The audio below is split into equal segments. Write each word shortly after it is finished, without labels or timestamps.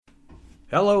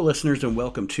Hello, listeners, and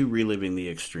welcome to Reliving the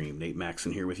Extreme. Nate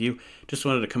Maxon here with you. Just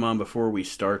wanted to come on before we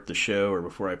start the show, or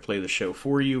before I play the show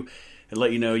for you, and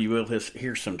let you know you will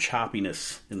hear some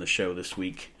choppiness in the show this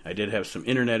week. I did have some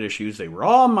internet issues. They were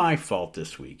all my fault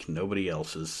this week, nobody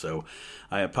else's, so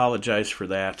I apologize for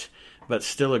that. But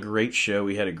still a great show.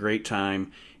 We had a great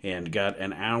time and got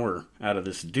an hour out of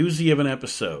this doozy of an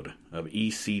episode of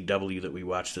ECW that we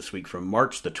watched this week from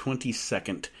March the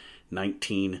 22nd,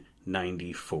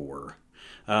 1994.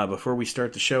 Before we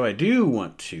start the show, I do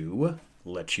want to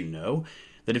let you know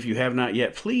that if you have not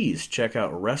yet, please check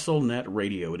out WrestleNet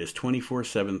Radio. It is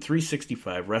 24/7,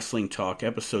 365 wrestling talk.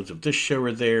 Episodes of this show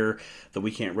are there. The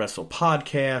We Can't Wrestle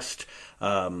podcast.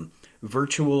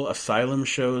 Virtual asylum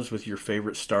shows with your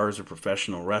favorite stars of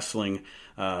professional wrestling.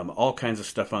 All kinds of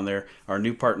stuff on there. Our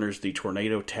new partners, the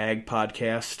Tornado Tag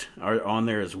podcast, are on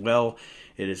there as well.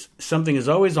 It is Something is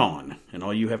always on, and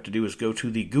all you have to do is go to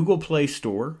the Google Play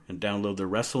Store and download the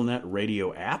WrestleNet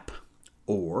Radio app.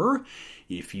 Or,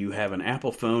 if you have an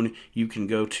Apple phone, you can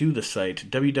go to the site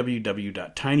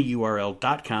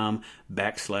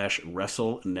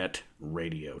www.tinyurl.com/WrestleNet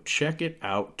Radio. Check it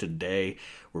out today.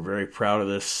 We're very proud of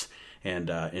this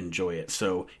and enjoy it.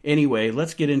 So anyway,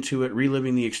 let's get into it.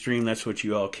 Reliving the Extreme, that's what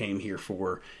you all came here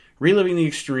for. Reliving the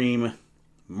Extreme,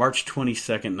 March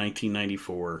 22nd,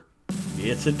 1994.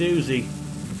 It's a doozy.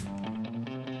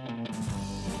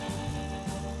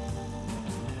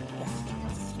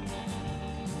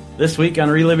 This week on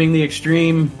Reliving the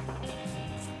Extreme,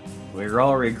 we're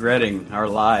all regretting our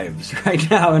lives right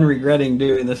now and regretting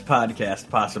doing this podcast,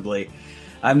 possibly.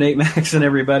 I'm Nate Maxon,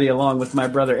 everybody, along with my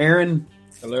brother Aaron.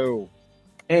 Hello.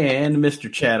 And Mr.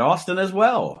 Chad Austin as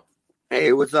well.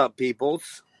 Hey, what's up,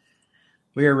 peoples?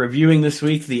 We are reviewing this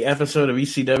week the episode of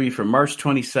ECW from March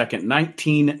 22nd,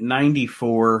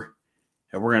 1994,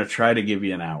 and we're going to try to give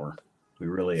you an hour. We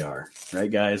really are. Right,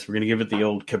 guys? We're going to give it the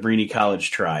old Cabrini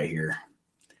College try here.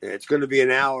 It's going to be an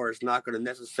hour. It's not going to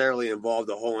necessarily involve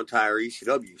the whole entire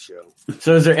ECW show.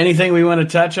 So is there anything we want to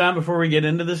touch on before we get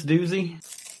into this doozy?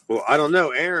 Well, I don't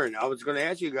know. Aaron, I was going to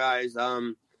ask you guys,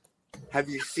 have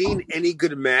you seen any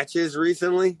good matches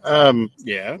recently?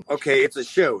 Yeah. Okay, it's a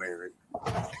show, Aaron.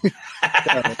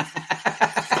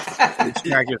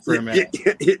 For a minute.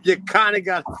 You kind of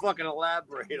got to fucking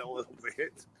elaborate a little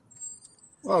bit.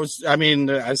 Well,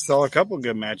 I saw a couple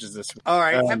good matches this week. All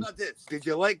right, how about this? Did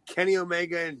you like Kenny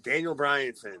Omega and Daniel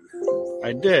Bryanson?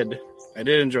 I did. I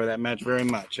did enjoy that match very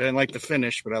much. I didn't like the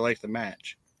finish, but I liked the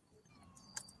match.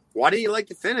 Why did you like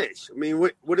the finish? I mean,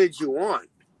 what did you want?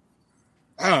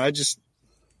 I don't know.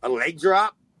 A leg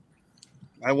drop?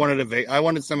 I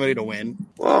wanted somebody to win.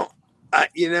 Well, I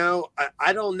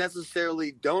don't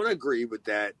necessarily agree with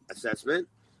that assessment,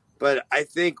 but I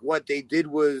think what they did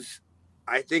was,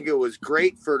 I think it was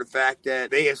great for the fact that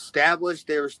they established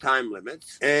there was time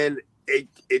limits, and it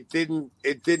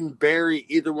didn't bury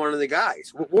either one of the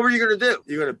guys. What were you going to do?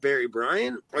 You're going to bury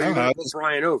Bryan, or are you going to put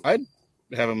Bryan over? I'd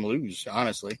have him lose,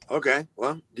 honestly. Okay.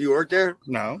 Well, do you work there?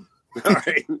 No. All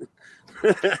right.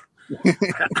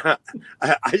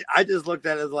 I just looked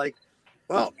at it as like,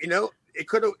 well, it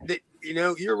could have,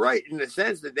 you're right in the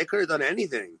sense that they could have done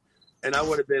anything, and I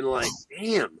would have been like,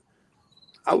 damn,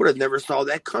 I would have never saw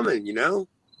that coming,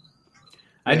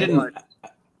 I didn't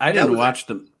watch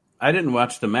the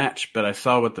match, but I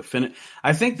saw what the finish.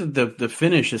 I think that the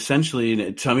finish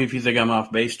essentially, tell me if you think I'm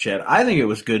off base, Chad. I think it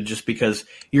was good just because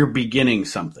you're beginning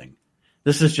something.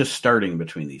 This is just starting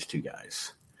between these two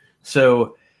guys.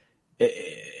 So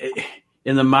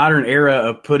in the modern era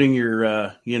of putting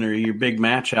your big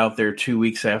match out there 2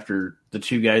 weeks after the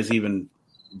two guys even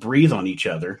breathe on each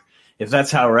other, if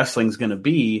that's how wrestling's going to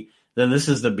be, then this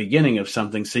is the beginning of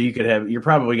something. So you're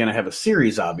probably going to have a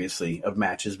series, obviously, of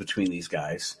matches between these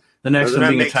guys. The next one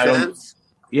being a title. Sense?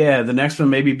 Yeah, the next one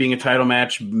maybe being a title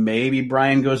match. Maybe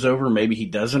Bryan goes over, maybe he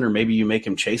doesn't, or maybe you make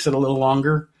him chase it a little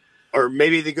longer. Or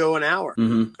maybe they go an hour.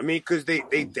 Mm-hmm. I mean, because they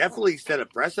definitely set a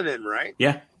precedent, right?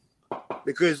 Yeah.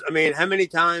 Because, I mean, how many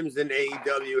times in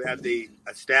AEW have they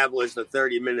established a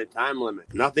 30-minute time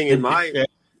limit? Nothing in my...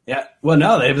 Yeah, well,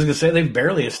 no, I was going to say they've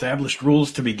barely established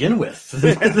rules to begin with.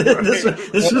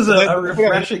 This was a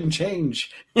refreshing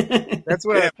change. That's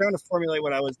what I was trying to formulate.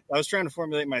 I was trying to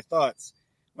formulate my thoughts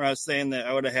when I was saying that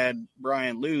I would have had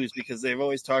Bryan lose, because they've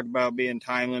always talked about being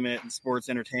time limit and sports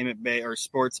entertainment or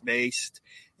sports based,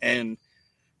 and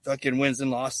fucking wins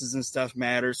and losses and stuff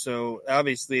matter. So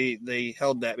obviously they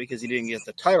held that because he didn't get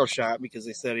the title shot, because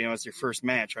they said, it's your first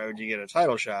match. Why would you get a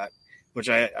title shot? Which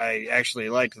I actually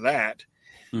liked that.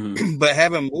 Mm-hmm. But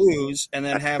have him lose and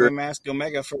then have him ask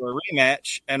Omega for a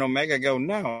rematch, and Omega go,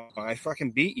 no, I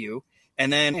fucking beat you.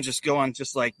 And then just go on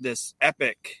just like this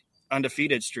epic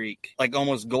undefeated streak, like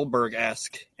almost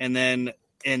Goldberg-esque. And then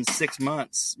in 6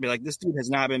 months, be like, this dude has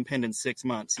not been pinned in 6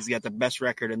 months. He's got the best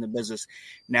record in the business.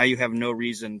 Now you have no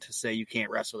reason to say you can't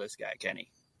wrestle this guy,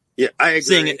 Kenny. Yeah, I agree.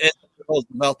 Seeing it holds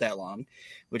the belt that long,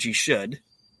 which he should.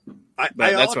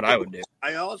 That's what I would do.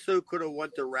 I also could have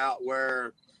went the route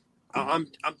where I'm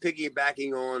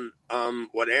piggybacking on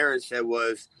what Aaron said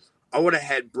was I would have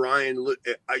had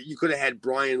you could have had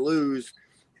Brian lose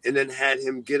and then had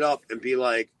him get up and be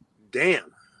like,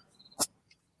 damn.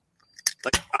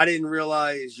 Like, I didn't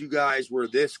realize you guys were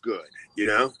this good, you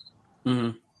know?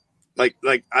 Mm-hmm. Like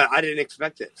I didn't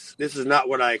expect this. This is not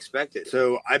what I expected.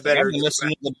 So I better listen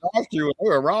to the drive-through. They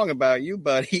were wrong about you,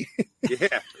 buddy.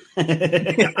 Yeah.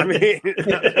 I mean,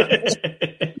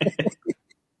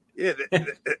 yeah,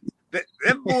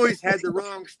 them boys had the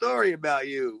wrong story about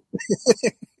you.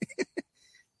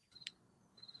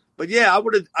 But yeah, I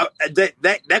would have.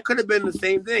 That could have been the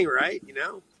same thing, right? You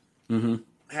know, mm-hmm.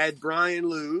 Had Brian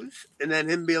lose, and then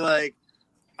him be like,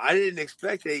 "I didn't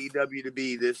expect AEW to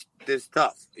be this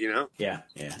tough," you know? Yeah.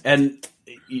 And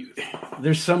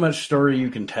there's so much story you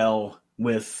can tell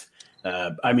with,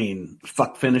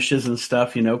 fuck finishes and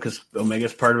stuff, you know, because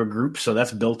Omega's part of a group, so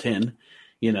that's built in.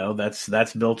 You know,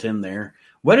 that's built in there.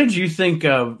 What do you think,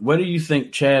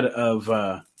 Chad, of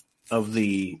the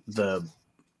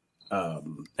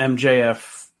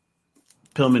MJF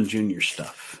Pillman Jr.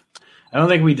 stuff? I don't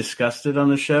think we discussed it on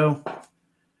the show.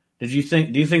 Do you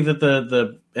think that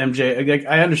the MJ,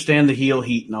 I understand the heel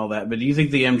heat and all that, but do you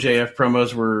think the MJF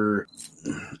promos were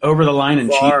over the line and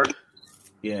cheap?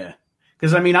 Yeah.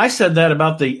 Because, I said that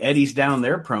about the Eddie's Down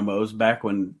There promos back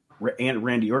when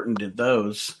Randy Orton did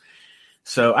those.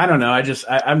 So, I don't know.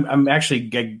 I'm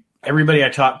actually, everybody I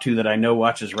talk to that I know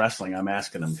watches wrestling, I'm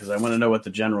asking them because I want to know what the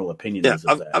general opinion is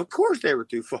of that. Of course they were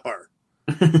too far.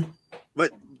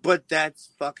 But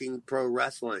that's fucking pro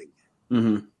wrestling.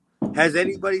 Mm-hmm. Has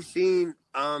anybody seen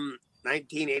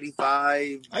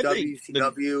 1985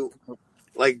 WCW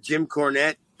like Jim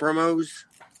Cornette promos?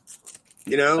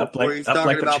 You know, where he's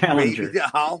talking about Baby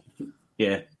Doll.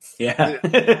 Yeah.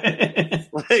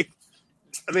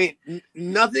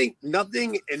 Nothing.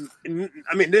 And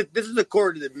this is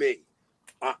according to me.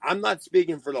 I'm not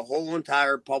speaking for the whole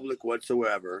entire public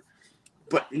whatsoever,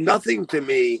 but nothing to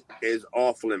me is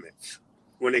off limits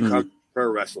when it comes to pro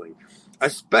wrestling,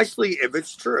 especially if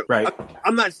it's true. Right.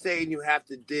 I'm not saying you have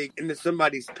to dig into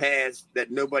somebody's past that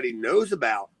nobody knows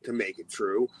about to make it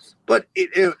true, but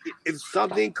if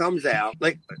something comes out,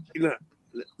 like, you know,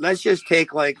 let's just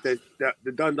take like the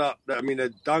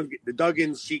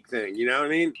Duggan Sheik thing. You know what I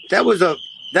mean? That was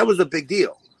a big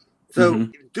deal. So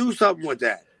do something with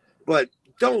that, but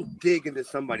don't dig into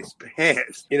somebody's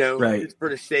past. You know, right? Just for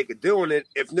the sake of doing it.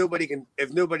 If nobody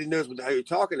knows what the hell you're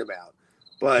talking about.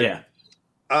 But yeah.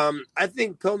 I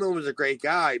think Pillman was a great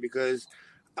guy because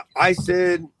I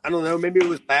said, I don't know, maybe it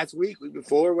was last week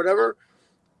before, whatever.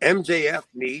 MJF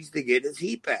needs to get his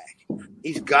heat back.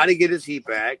 He's got to get his heat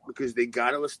back because they got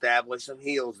to establish some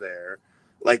heels there,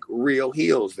 like real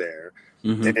heels there.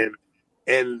 Mm-hmm.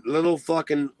 And little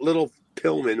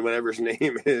Pillman, whatever his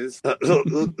name is,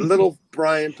 little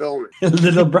Brian Pillman.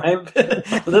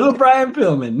 little Brian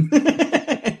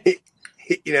Pillman.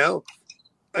 You know?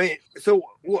 So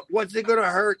what's it going to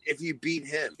hurt if you beat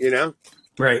him, you know?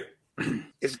 Right.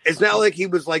 It's not like he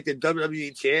was like the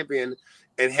WWE champion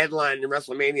and headlined in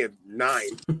WrestleMania 9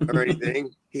 or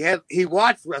anything. He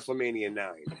watched WrestleMania 9.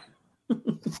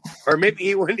 Or maybe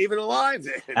he wasn't even alive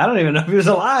then. I don't even know if he was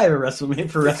alive at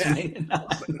WrestleMania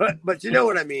 9. But you know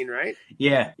what I mean, right?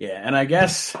 Yeah. And I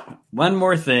guess one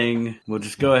more thing, we'll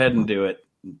just go ahead and do it.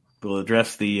 We'll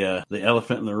address the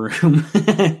elephant in the room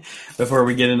before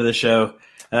we get into the show.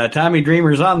 Tommy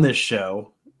Dreamer's on this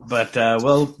show, but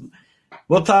we'll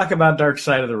talk about Dark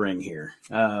Side of the Ring here.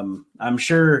 I'm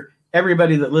sure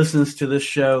everybody that listens to this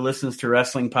show listens to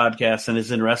wrestling podcasts and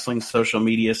is in wrestling social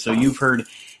media, so you've heard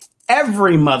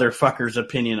every motherfucker's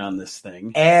opinion on this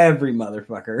thing. Every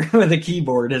motherfucker with a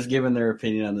keyboard has given their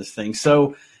opinion on this thing.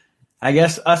 So I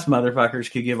guess us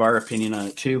motherfuckers could give our opinion on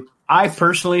it too. I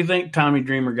personally think Tommy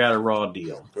Dreamer got a raw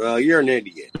deal. Well, you're an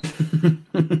idiot.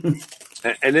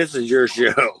 And this is your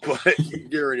show, but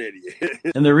you're an idiot.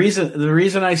 And the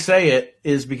reason I say it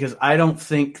is because I don't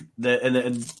think that,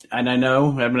 and I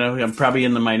know I'm probably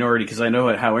in the minority because I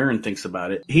know how Aaron thinks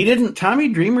about it. Tommy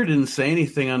Dreamer didn't say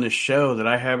anything on this show that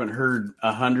I haven't heard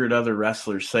 100 other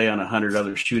wrestlers say on 100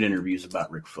 other shoot interviews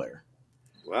about Ric Flair.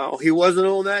 Well, he wasn't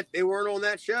on that. They weren't on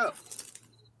that show.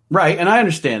 Right, and I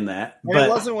understand that. But it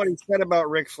wasn't what he said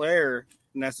about Ric Flair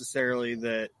necessarily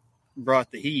that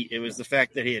brought the heat. It was the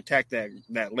fact that he attacked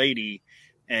that lady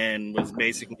and was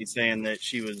basically saying that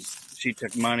she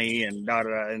took money and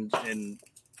and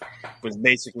was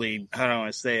basically, I don't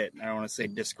want to say it. I don't want to say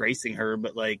disgracing her,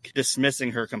 but like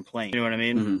dismissing her complaint. You know what I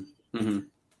mean? Mm-hmm. Mm-hmm.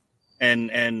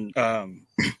 And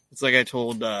it's like I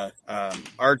told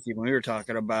Archie when we were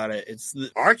talking about it.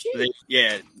 Archie?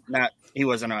 He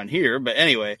wasn't on here, but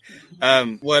anyway,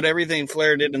 what everything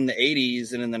Flair did in the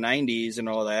 80s and in the 90s and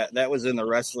all that was in the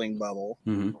wrestling bubble.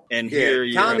 Mm-hmm. And here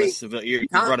you brought a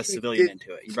civilian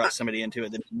into it. You brought somebody into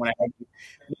it that didn't want to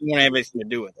have anything to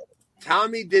do with it.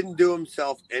 Tommy didn't do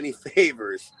himself any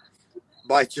favors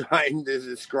by trying to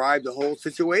describe the whole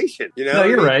situation. You know? No,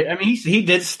 you're right. I mean, he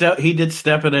did step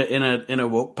in a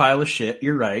woke pile of shit.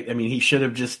 You're right. I mean, he should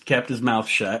have just kept his mouth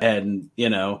shut, and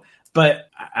but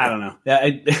I don't know.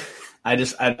 I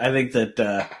think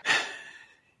that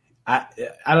I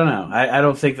don't know. I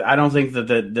don't think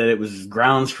that it was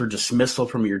grounds for dismissal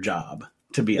from your job.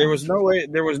 To be honest,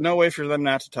 there was no way for them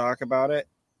not to talk about it.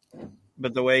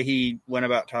 But the way he went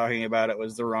about talking about it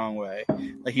was the wrong way.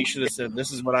 Like, he should have said,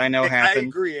 "This is what I know happened." I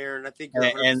agree, Aaron. I think you're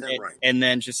 100% right. And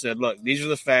then just said, "Look, these are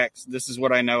the facts. This is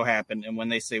what I know happened." And when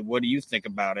they say, "What do you think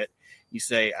about it?" you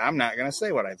say, "I'm not going to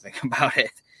say what I think about it."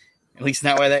 At least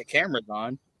not while that camera's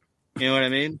on. You know what I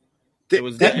mean? Did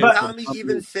Tommy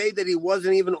even say that he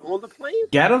wasn't even on the plane?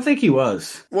 Yeah, I don't think he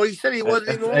was. Well, he said he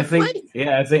wasn't even on the plane.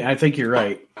 Yeah, I think you're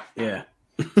right. Yeah.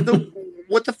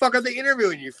 What the fuck are they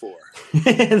interviewing you for?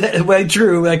 Well,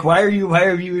 true. Like, why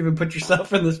have you even put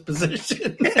yourself in this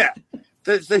position? Yeah.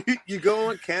 So you go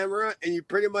on camera and you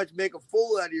pretty much make a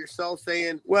fool out of yourself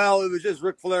saying, well, it was just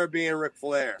Ric Flair being Ric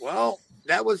Flair. Well,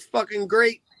 that was fucking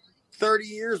great 30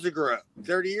 years ago,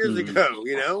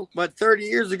 But 30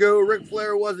 years ago, Ric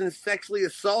Flair wasn't sexually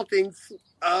assaulting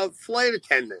flight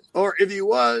attendants. Or if he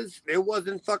was, it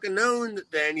wasn't fucking known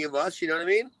to any of us, you know what I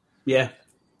mean? Yeah.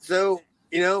 So...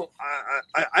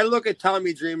 I look at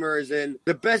Tommy Dreamer as in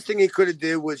the best thing he could have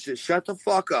did was just shut the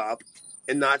fuck up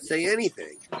and not say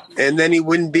anything. And then he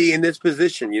wouldn't be in this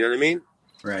position. You know what I mean?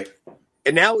 Right.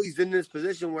 And now he's in this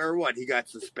position where he got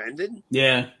suspended?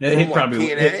 Yeah.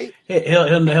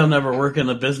 He'll never work in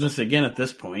the business again at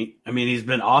this point. I mean, he's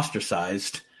been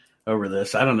ostracized over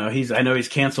this. I don't know. I know he's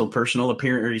canceled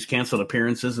he's canceled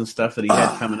appearances and stuff that he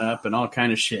had coming up and all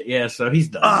kind of shit. Yeah. So he's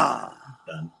done.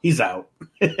 Done. He's out.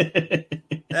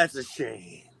 That's a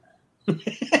shame.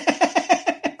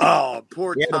 Oh,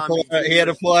 poor Tommy. He had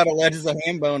to pull out a Legends of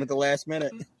Hambone at the last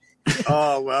minute.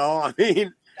 Oh, well, I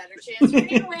mean. Better chance for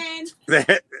you to win.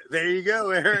 There you go,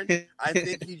 Aaron. I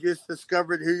think you just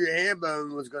discovered who your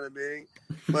Hambone was going to be.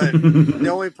 But the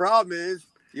only problem is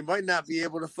you might not be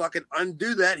able to fucking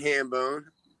undo that Hambone.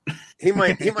 He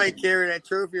might carry that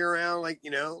trophy around like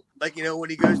when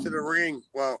he goes to the ring.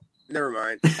 Well, never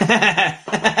mind.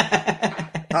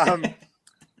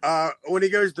 When he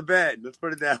goes to bed, let's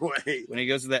put it that way. When he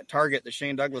goes to that Target that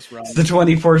Shane Douglas runs. The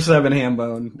 24/7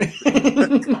 Hambone.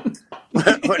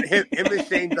 But him and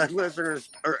Shane Douglas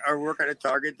are working at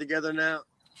Target together now.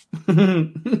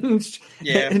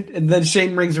 Yeah. And then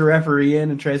Shane brings a referee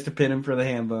in and tries to pin him for the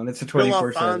Hambone. It's a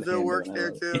 24/7. Alfonso works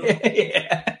there too.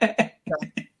 Yeah.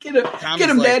 Get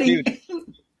him, Daddy. Dude.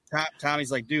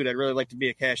 Tommy's like, dude, I'd really like to be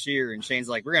a cashier. And Shane's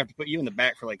like, we're going to have to put you in the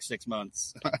back for like 6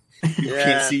 months.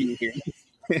 Can't see you here.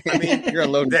 I mean, you're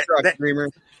unloading the truck, Dreamer.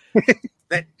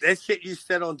 That shit you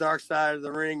said on Dark Side of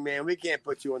the Ring, man, we can't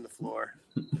put you on the floor.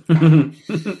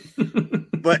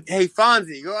 But, hey,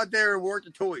 Fonzie, go out there and work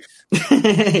the toys.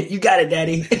 You got it,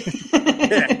 Daddy.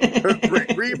 Yeah.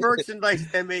 Re-merchandise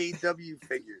AEW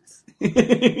figures.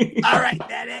 All right,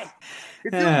 Daddy.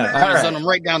 Send them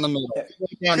right down the middle.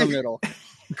 Right down the middle.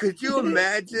 Could you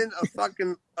imagine a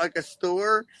fucking like a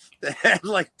store that had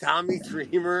like Tommy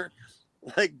Dreamer,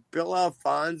 like Bill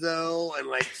Alfonso, and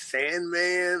like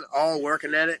Sandman all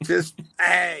working at it? Just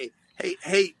hey,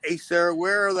 sir,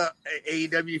 where are the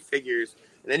AEW figures?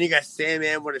 And then you got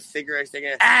Sandman with a cigarette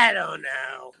sticking. I don't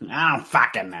know. I don't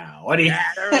fucking know. What do you?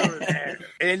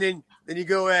 And then you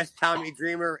go ask Tommy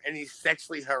Dreamer, and he's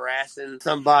sexually harassing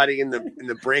somebody in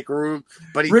the break room.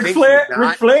 But he thinks he's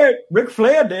not. Ric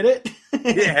Flair did it.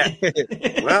 Yeah.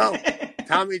 Well,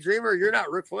 Tommy Dreamer, you're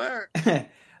not Ric Flair.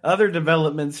 Other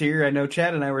developments here. I know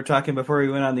Chad and I were talking before we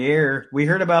went on the air. We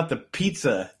heard about the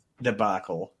pizza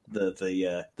debacle,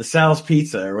 the Sal's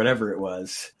Pizza or whatever it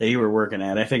was that you were working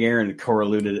at. I think Aaron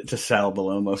correlated it to Sal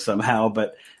Balomo somehow,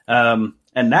 but and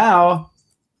now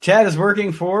Chad is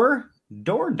working for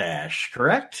DoorDash,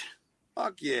 correct?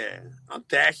 Fuck yeah. I'm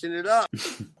dashing it up.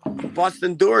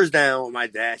 Busting doors down with my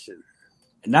dashing.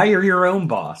 Now you're your own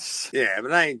boss. Yeah,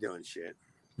 but I ain't doing shit.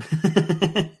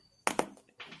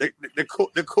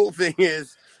 The cool thing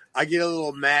is I get a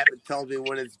little map that tells me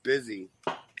when it's busy.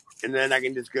 And then I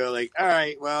can just go like, all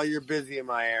right, well, you're busy in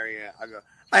my area.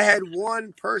 I had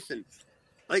one person,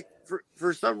 like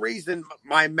for some reason,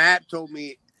 my map told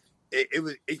me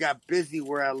it got busy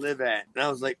where I live at. And I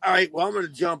was like, all right, well, I'm going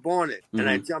to jump on it. And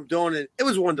I jumped on it. It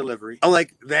was one delivery. I'm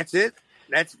like, that's it?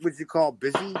 That's what you call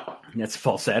busy? That's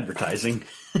false advertising.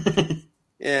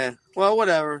 Yeah. Well,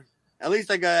 whatever. At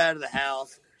least I got out of the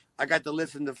house. I got to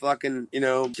listen to fucking,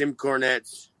 Jim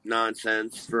Cornette's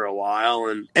nonsense for a while.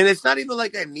 And it's not even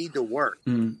like I need to work.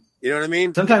 You know what I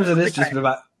mean? Sometimes it is just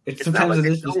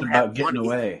about getting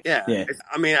away. Yeah.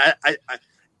 I mean,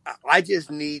 I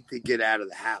just need to get out of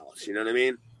the house. You know what I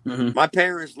mean? Mm-hmm. My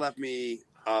parents left me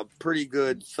a pretty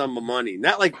good sum of money.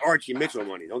 Not like Archie Mitchell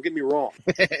money. Don't get me wrong.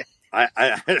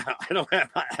 I don't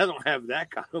have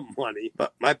that kind of money,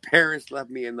 but my parents left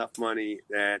me enough money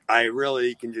that I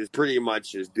really can just pretty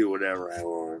much just do whatever I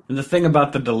want. And the thing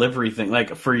about the delivery thing,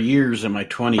 like for years in my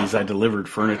 20s, I delivered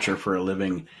furniture for a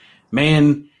living.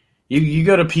 Man, you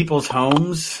go to people's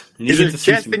homes and you get to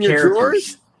see some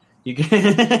characters. You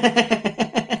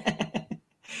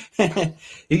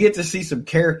get to see some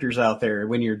characters out there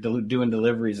when you're doing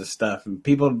deliveries of stuff, and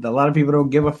a lot of people don't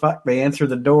give a fuck. They answer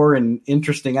the door in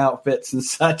interesting outfits and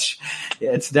such.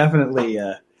 It's definitely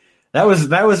that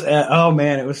was oh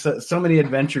man, it was so many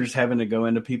adventures having to go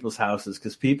into people's houses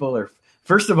because people are,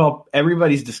 first of all,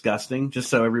 everybody's disgusting. Just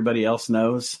so everybody else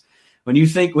knows, when you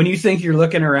think you're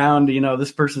looking around,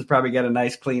 this person's probably got a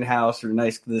nice clean house or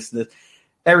nice this.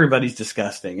 Everybody's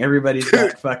disgusting. Everybody's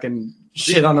got fucking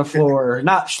shit on the floor.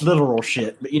 Not literal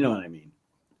shit, but you know what I mean.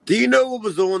 Do you know what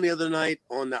was on the other night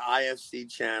on the IFC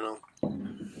channel?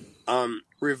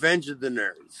 Revenge of the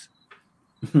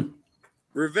Nerds.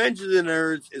 Revenge of the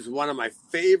Nerds is one of my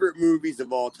favorite movies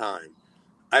of all time.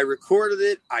 I recorded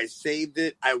it. I saved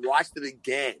it. I watched it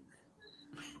again.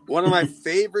 One of my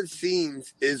favorite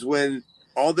scenes is when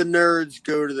all the nerds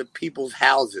go to the people's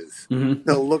houses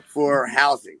to look for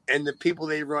housing and the people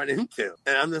they run into.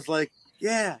 And I'm just like,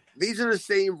 yeah, these are the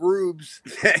same rubes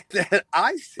that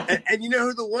I see. And you know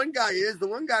who the one guy is? The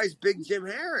one guy's Big Jim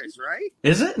Harris, right?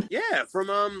 Is it? Yeah,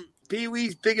 from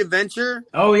Pee-wee's Big Adventure.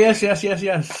 Oh, yes. Yeah,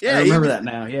 I remember that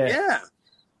now, yeah. Yeah.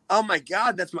 Oh, my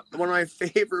God, that's one of my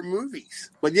favorite movies.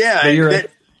 But yeah,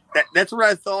 that's what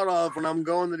I thought of when I'm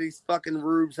going to these fucking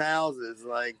rubes' houses.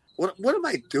 Like, what am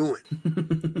I doing?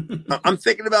 I'm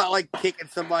thinking about like kicking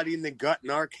somebody in the gut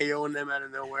and RKOing them out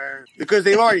of nowhere because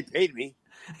they've already paid me.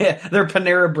 Yeah, they're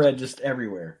Panera Bread just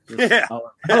everywhere. Just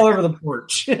all over the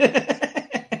porch.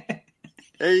 There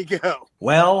you go.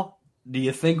 Well, do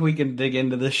you think we can dig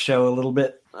into this show a little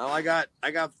bit? Well, I got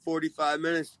 45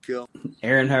 minutes to kill.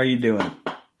 Aaron, how are you doing?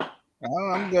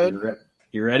 Oh, I'm good.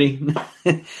 You ready?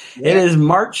 It is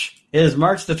March the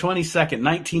 22nd,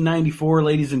 1994,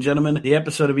 ladies and gentlemen, the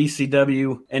episode of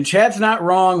ECW. And Chad's not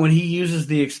wrong when he uses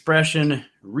the expression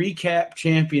recap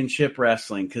championship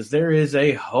wrestling, because there is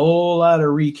a whole lot of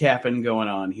recapping going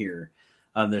on here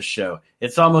on this show.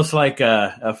 It's almost like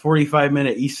a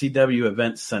 45-minute ECW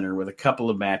event center with a couple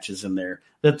of matches in there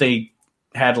that they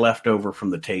had left over from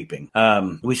the taping.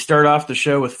 We start off the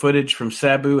show with footage from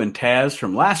Sabu and Taz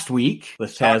from last week,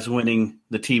 with Taz winning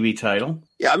the TV title.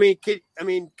 Yeah,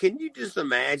 can you just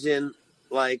imagine,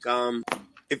 like,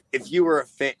 if you were a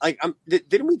fan, like,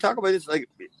 didn't we talk about this like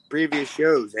previous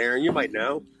shows, Aaron? You might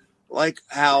know, like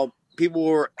how people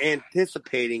were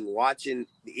anticipating watching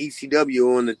the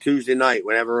ECW on the Tuesday night,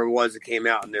 whenever it was that came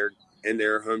out in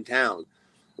their hometown,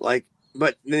 like,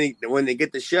 but then when they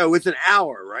get the show, it's an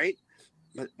hour, right?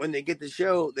 But when they get the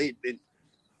show, they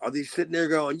are they sitting there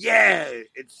going, yeah,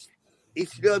 it's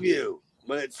ECW,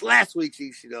 but it's last week's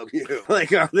ECW.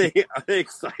 Like, are they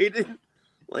excited?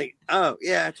 Like, oh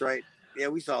yeah, that's right. Yeah,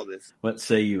 we saw this. What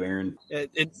say you, Aaron?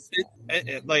 It's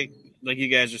like you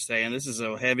guys are saying, this is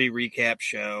a heavy recap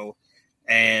show,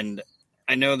 and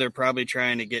I know they're probably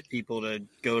trying to get people to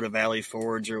go to Valley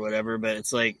Forge or whatever, but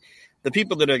it's like the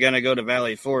people that are going to go to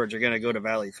Valley Forge are going to go to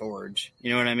Valley Forge.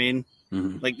 You know what I mean?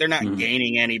 Mm-hmm. Like, they're not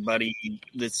gaining anybody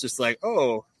that's just like,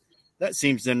 oh, that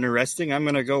seems interesting. I'm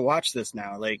going to go watch this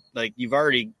now. Like you've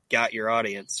already got your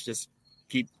audience. Just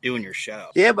keep doing your show.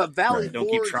 Yeah, but Valley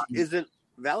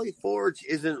Forge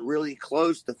isn't really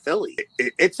close to Philly.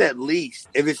 It's at least,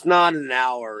 if it's not an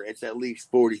hour, it's at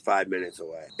least 45 minutes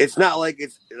away. It's not like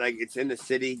it's in the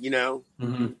city, you know?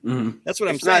 Mm-hmm. Mm-hmm. That's what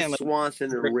I'm saying. Not Swanson.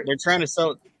 They're trying to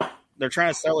sell. They're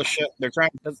trying to sell a show. That's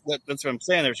what I'm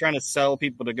saying. They're trying to sell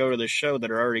people to go to this show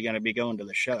that are already going to be going to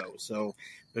the show. So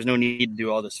there's no need to do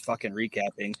all this fucking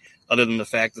recapping, other than the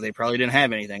fact that they probably didn't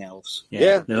have anything else.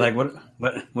 Yeah. They're like, what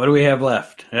do we have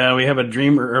left? We have a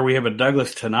Dreamer, or we have a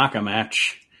Douglas Tanaka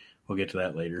match. We'll get to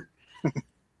that later.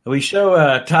 We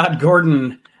show Todd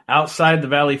Gordon outside the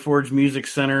Valley Forge Music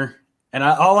Center. And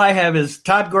all I have is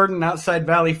Todd Gordon outside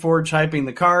Valley Forge hyping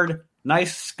the card.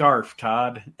 Nice scarf,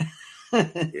 Todd.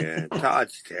 Yeah,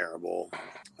 Todd's terrible.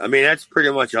 I mean, that's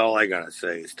pretty much all I gotta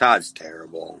say is Todd's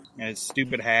terrible. And his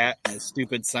stupid hat and his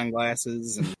stupid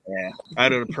sunglasses. And yeah,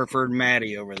 I'd have preferred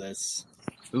Maddie over this.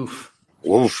 Oof.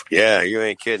 Oof. Yeah, you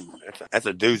ain't kidding. That's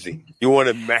a doozy. You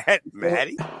wanted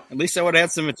Maddie? At least I would have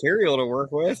had some material to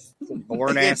work with.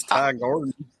 Boring ass Todd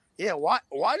Gordon. Yeah, why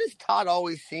does Todd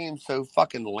always seem so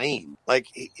fucking lame? Like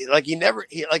his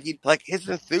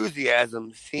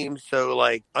enthusiasm seems so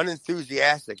like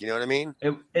unenthusiastic. You know what I mean?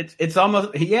 It's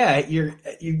almost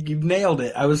you've nailed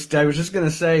it. I was just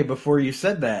gonna say before you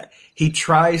said that he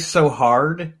tries so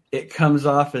hard it comes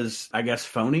off as, I guess,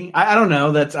 phony. I don't know.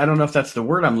 I don't know if that's the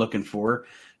word I'm looking for,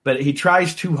 but he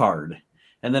tries too hard,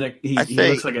 and then he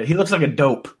looks like a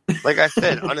dope. Like I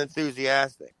said,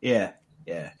 unenthusiastic. Yeah.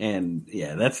 Yeah, and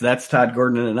yeah, that's Todd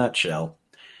Gordon in a nutshell.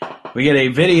 We get a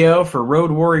video for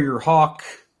Road Warrior Hawk,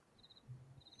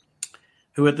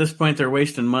 who at this point they're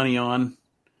wasting money on.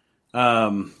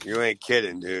 You ain't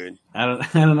kidding, dude. I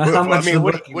don't know how much. I mean,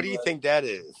 what do you think that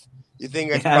is? You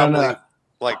think it's probably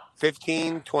like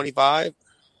 15, 25?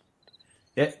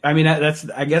 Yeah, I mean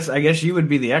I guess you would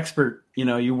be the expert. You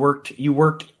know, you worked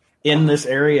in this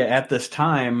area at this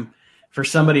time. For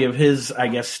somebody of his, I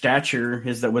guess, stature,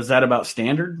 was that about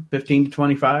standard, 15 to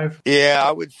 25? Yeah,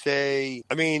 I would say.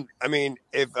 I mean,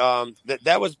 if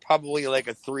that was probably like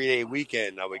a 3-day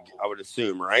weekend, I would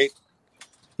assume, right?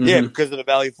 Mm-hmm. Yeah, because of the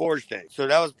Valley Forge thing. So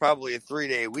that was probably a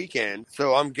 3-day weekend.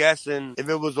 So I'm guessing if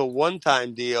it was a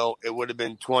one-time deal, it would have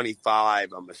been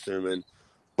 25. I'm assuming.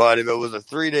 But if it was a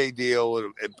 3-day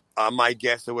deal, I might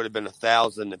guess it would have been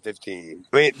 1,000 to 15.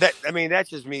 I mean, that's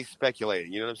just me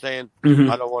speculating. You know what I'm saying? Mm-hmm.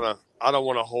 I don't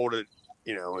want to hold it,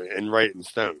 and write it in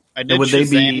stone. I did. Would Shazam.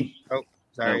 they be? Oh,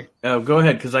 sorry. Oh, go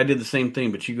ahead, because I did the same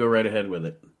thing. But you go right ahead with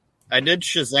it. I did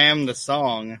Shazam the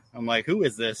song. I'm like, who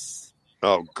is this?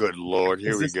 Oh, good Lord!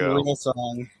 Here we go. A real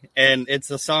song, and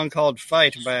it's a song called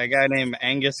 "Fight" by a guy named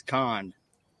Angus Khan.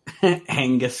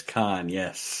 Angus Khan,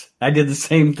 yes. I did the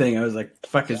same thing. I was like,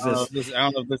 fuck is this? I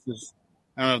don't know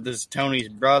if this is Tony's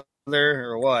brother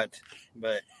or what,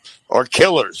 but or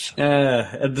Killers.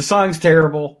 The song's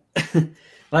terrible.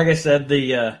 Like I said,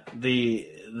 the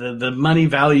money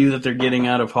value that they're getting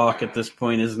out of Hawk at this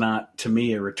point is not, to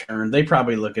me, a return. They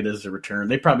probably look at it as a return.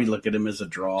 They probably look at him as a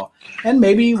draw. And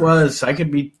maybe he was. I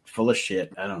could be full of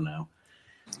shit. I don't know.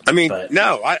 I mean,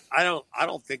 no, I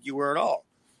don't think you were at all.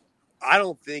 I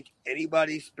don't think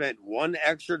anybody spent $1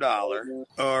 extra,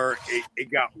 or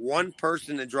it got one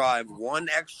person to drive 1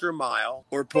 extra mile,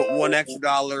 or put $1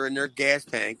 extra in their gas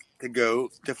tank to go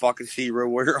to fucking see Road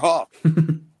Warrior Hawk.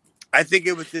 I think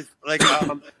it was just like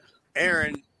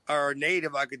Aaron or Nate,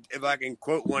 if I can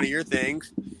quote one of your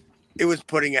things, it was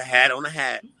putting a hat on a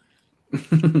hat.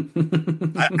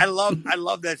 I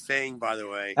love that saying, by the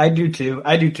way. I do too.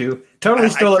 Totally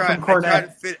stole it from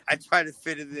Cornette. I try to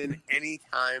fit it in any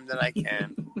time that I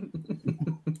can.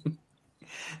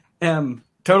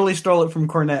 Totally stole it from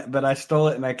Cornette, but I stole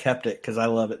it and I kept it because I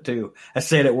love it too. I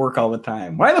say it at work all the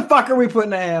time. Why the fuck are we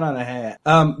putting a hat on a hat?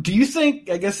 Do you think?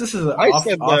 I guess this is.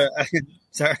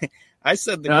 Sorry, I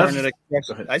said the Cornette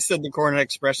expression. I said the Cornette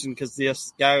expression because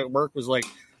this guy at work was like,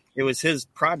 it was his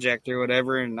project or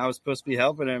whatever, and I was supposed to be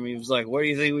helping him. He was like, "What do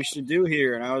you think we should do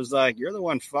here?" And I was like, "You're the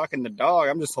one fucking the dog.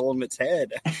 I'm just holding its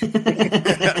head." He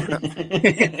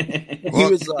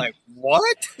was like,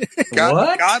 "What?"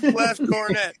 God bless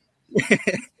Cornette.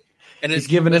 And it's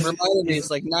giving us. Reminded me,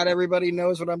 it's like not everybody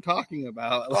knows what I'm talking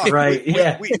about. Like, right?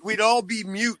 Yeah, we'd all be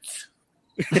mutes.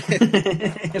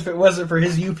 If it wasn't for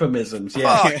his euphemisms,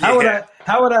 yeah.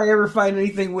 How would I ever find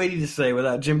anything witty to say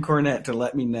without Jim Cornette to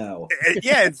let me know?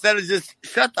 Yeah, instead of just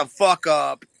shut the fuck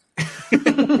up.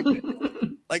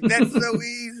 Like that's so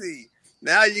easy.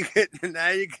 Now you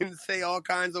can say all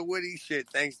kinds of witty shit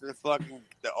thanks to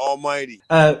the Almighty.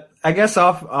 I guess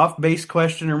off base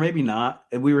question, or maybe not.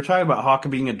 We were talking about Hawk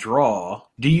being a draw.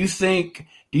 Do you think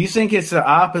it's the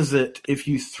opposite if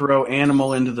you throw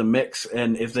Animal into the mix,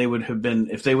 and if they would have been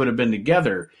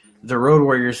together, the Road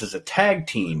Warriors as a tag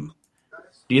team?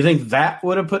 Do you think that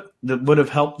would have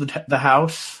helped the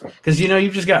house? Because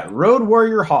you've just got Road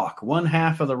Warrior Hawk, one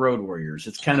half of the Road Warriors.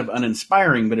 It's kind of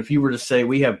uninspiring. But if you were to say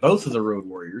we have both of the Road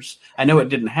Warriors, I know it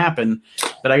didn't happen,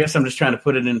 but I guess I'm just trying to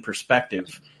put it in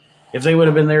perspective. If they would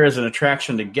have been there as an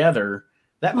attraction together,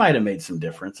 that might have made some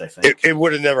difference. I think it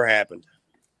would have never happened.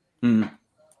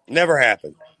 Never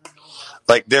happened.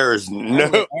 Like there is no.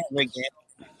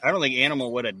 I don't think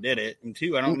Animal would have did it, and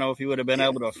two, I don't know if he would have been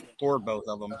able to afford both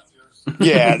of them.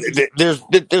 Yeah,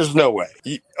 there's no way.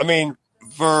 I mean,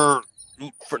 for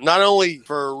not only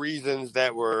for reasons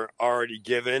that were already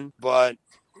given, but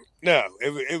no,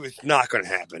 it was not going to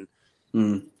happen.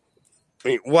 Mm. I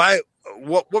mean, why?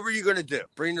 What were you going to do?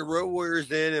 Bring the Road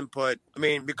Warriors in and put? I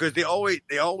mean, because they always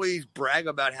brag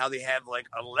about how they have like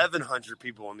 1,100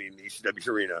 people in the ECW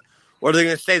arena. What are they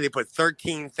going to say? They put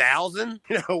 13,000?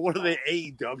 You know, what are they,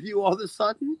 AEW all of a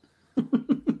sudden?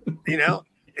 You know,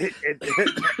 we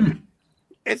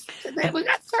got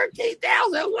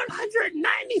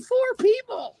 13,194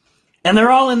 people. And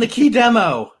they're all in the key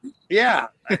demo. Yeah,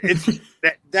 it's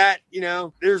that you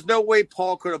know. There's no way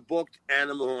Paul could have booked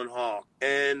Animal and Hawk,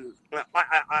 and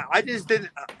I just didn't.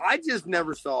 I just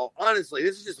never saw. Honestly,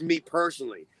 this is just me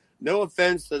personally. No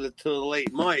offense to the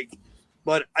late Mike,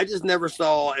 but I just never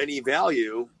saw any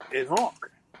value in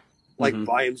Hawk, like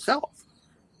by himself.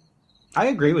 I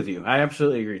agree with you. I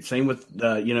absolutely agree. Same with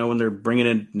you know, when they're bringing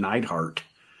in Neidhart.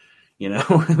 You know,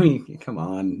 I mean, come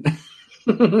on.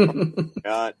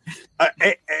 God,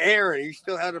 Aaron, you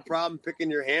still had a problem picking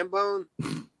your ham bone?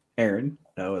 Aaron?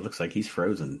 Oh, it looks like he's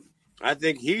frozen. I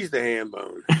think he's the ham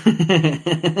bone.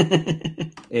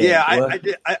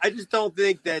 I just don't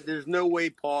think that there's no way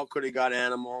Paul could have got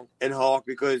Animal and Hawk,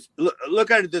 because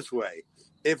look at it this way.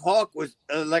 If Hawk was,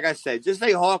 like I said, just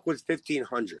say Hawk was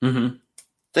 1,500.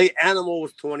 Say Animal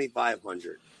was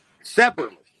 2,500.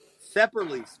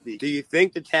 Separately speak, do you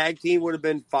think the tag team would have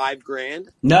been $5,000?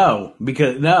 No,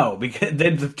 because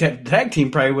the tag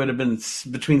team probably would have been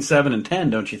between 7 and 10,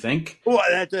 don't you think? Well,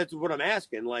 that's what I'm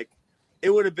asking. Like, it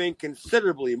would have been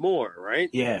considerably more, right?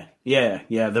 Yeah.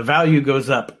 The value goes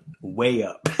up, way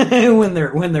up when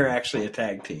they're actually a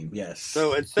tag team. Yes.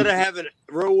 So instead of having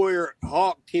Road Warrior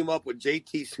Hawk team up with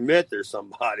JT Smith or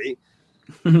somebody,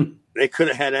 they could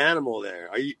have had Animal there.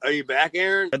 Are you back,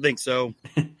 Aaron? I think so.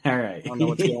 All right. I don't know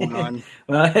what's going on.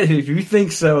 Well, if you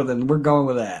think so, then we're going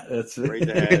with that. That's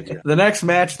The next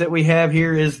match that we have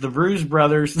here is the Bruise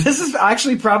Brothers. This is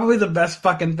actually probably the best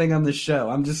fucking thing on this show.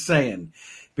 I'm just saying.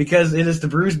 Because it is the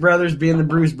Bruise Brothers being the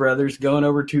Bruise Brothers going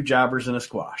over two jobbers in a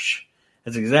squash.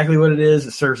 That's exactly what it is.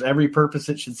 It serves every purpose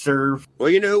it should serve. Well,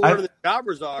 you know who one of the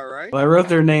jobbers are, right? Well, I wrote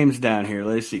their names down here.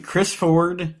 Let's see. Chris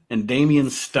Ford and Damian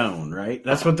Stone, right?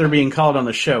 That's what they're being called on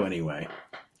the show anyway.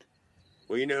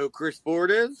 Well, you know who Chris Ford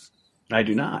is? I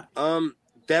do not.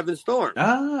 Devin Storm.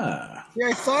 Ah. Yeah,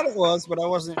 I thought it was, but I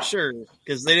wasn't sure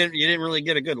because you didn't really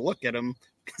get a good look at him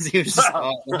because he was just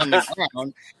on the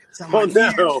ground. So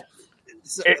no.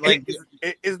 So,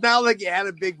 it's not like you had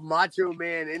a big Macho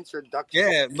Man introduction.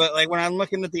 Yeah, but like when I'm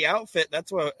looking at the outfit,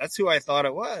 that's who I thought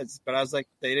it was. But I was like,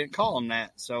 they didn't call him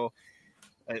that, so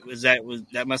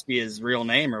that must be his real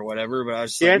name or whatever. But I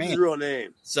was just that's his real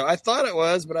name. So I thought it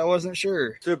was, but I wasn't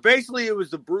sure. So basically, it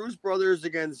was the Bruise Brothers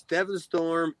against Devin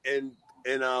Storm and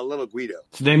Little Guido.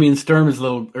 So Damian Stone was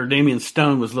Little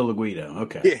Guido.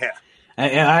 Okay. Yeah.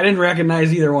 I didn't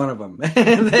recognize either one of them.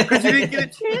 Because you didn't get a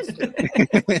chance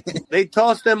to. They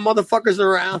tossed them motherfuckers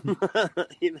around.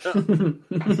 You know?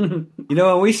 You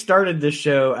know, when we started this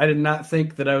show, I did not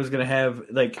think that I was going to have,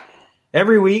 like,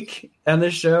 every week on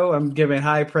this show, I'm giving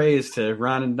high praise to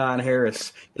Ron and Don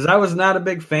Harris. Because I was not a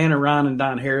big fan of Ron and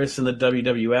Don Harris in the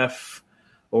WWF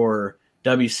or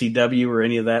WCW or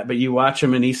any of that. But you watch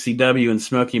them in ECW and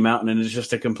Smoky Mountain, and it's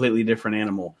just a completely different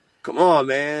animal. Come on,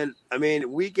 man. I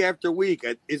mean, week after week,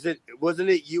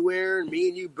 wasn't it you, Aaron? Me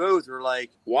and you both were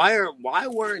like, why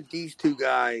weren't these two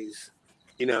guys,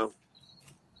 you know,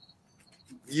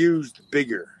 used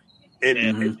bigger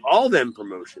in all them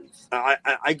promotions?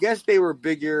 I guess they were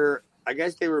bigger. I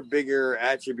guess they were bigger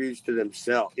attributes to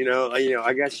themselves. You know.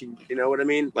 I guess you know what I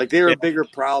mean. Like they were bigger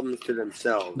problems to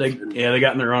themselves. They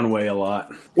got in their own way a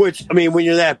lot. Which I mean, when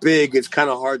you're that big, it's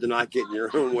kind of hard to not get in your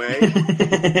own way.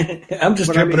 I'm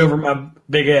just tripping over my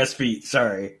big ass feet.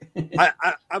 Sorry.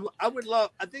 I would love.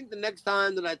 I think the next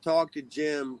time that I talk to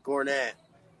Jim Cornette,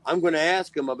 I'm going to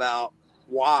ask him about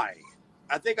why.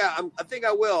 I think I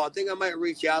will. I think I might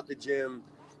reach out to Jim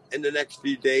in the next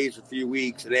few days or few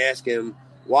weeks and ask him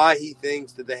why he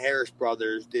thinks that the Harris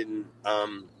brothers didn't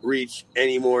reach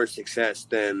any more success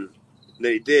than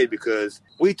they did, because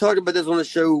we talked about this on the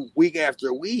show week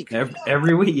after week.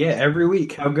 Every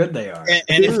week, how good they are.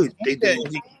 And dude,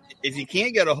 if you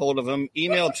can't get a hold of them,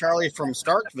 email Charlie from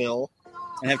Starkville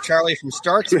and have Charlie from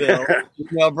Starksville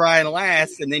email Brian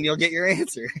Last, and then you'll get your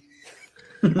answer.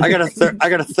 I got a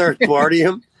third party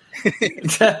him.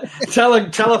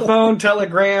 Telephone,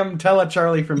 telegram, tell a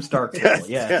Charlie from Starkville.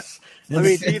 Yes. I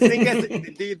mean, do you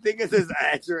think it's his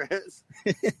address?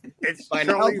 It's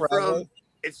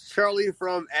Charlie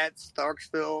from at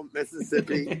Starksville,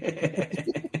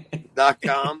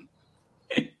 Mississippi.com.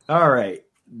 All right.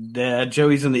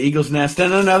 Joey's in the Eagles Nest,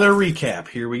 and another recap.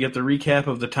 Here we get the recap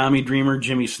of the Tommy Dreamer,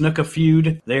 Jimmy Snuka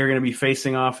feud. They are going to be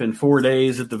facing off in 4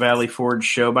 days at the Valley Forge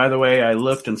show. By the way, I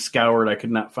looked and scoured. I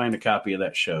could not find a copy of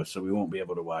that show, so we won't be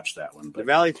able to watch that one. But, the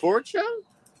Valley Forge show?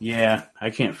 Yeah,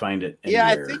 I can't find it anywhere.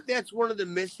 Yeah, I think that's one of the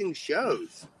missing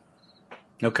shows.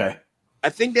 Okay. I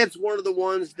think that's one of the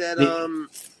ones that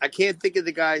I can't think of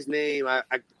the guy's name. I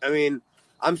mean,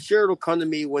 I'm sure it'll come to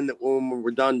me when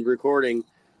we're done recording.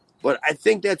 But I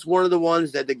think that's one of the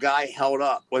ones that the guy held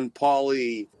up when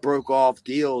Paulie broke off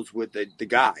deals with the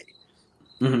guy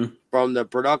from the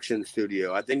production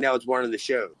studio. I think that was one of the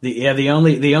shows.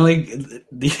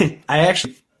 I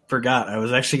actually forgot. I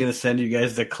was actually going to send you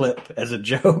guys the clip as a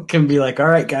joke and be like, all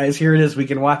right, guys, here it is. We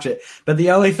can watch it. But the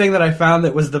only thing that I found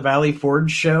that was the Valley Forge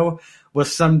show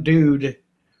was some dude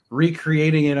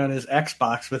recreating it on his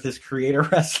Xbox with his creator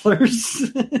wrestlers.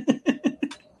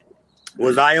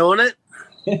 Was I on it?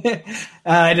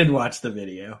 I didn't watch the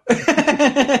video.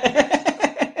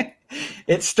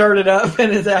 It started up,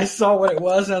 and I saw what it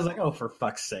was, and I was like, "Oh, for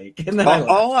fuck's sake!" And then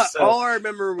all I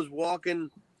remember was walking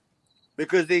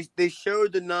because they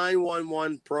showed the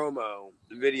 911 promo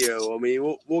the video. I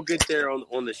mean, we'll get there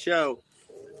on the show,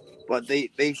 but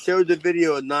they showed the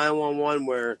video of 911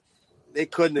 where they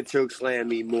couldn't have chokeslammed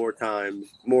me more times.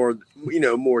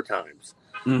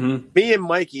 Mm-hmm. Me and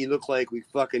Mikey look like we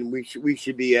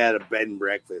should be at a bed and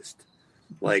breakfast,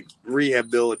 like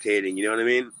rehabilitating. You know what I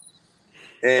mean?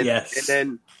 And yes. And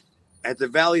then at the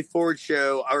Valley Forge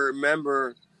show, I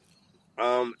remember.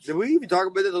 Did we even talk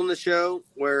about this on the show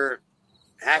where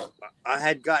I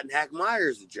had gotten Hack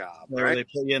Myers a job? Where right? they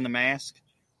put you in the mask?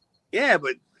 Yeah,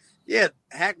 but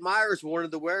Hack Myers wanted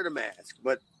to wear the mask,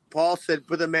 but Paul said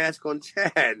put the mask on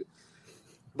Chad.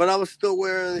 But I was still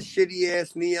wearing a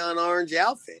shitty-ass neon orange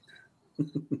outfit.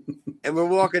 And we're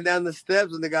walking down the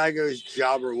steps, and the guy goes,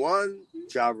 Jobber 1,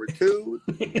 Jobber 2.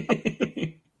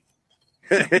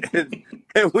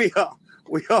 and we all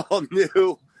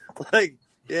knew, like,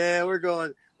 yeah, we're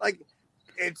going. Like,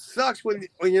 it sucks when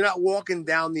you're not walking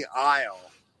down the aisle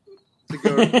to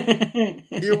go.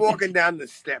 You're walking down the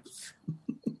steps.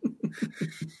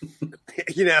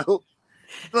 You know?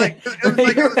 Like,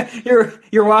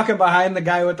 you're walking behind the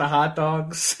guy with the hot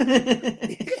dogs.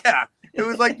 Yeah, it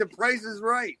was like The Price is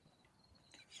Right.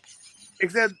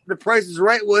 Except The Price is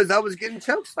Right was I was getting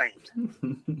chokeslammed.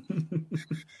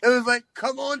 It was like,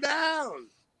 come on down.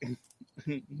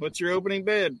 What's your opening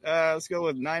bid? Let's go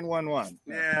with 911.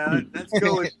 Yeah, let's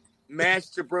go with Mash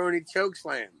Jabroni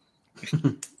Chokeslam.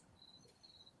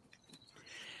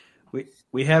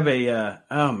 We have a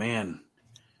oh man.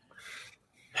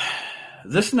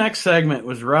 This next segment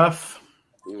was rough.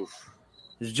 Oof.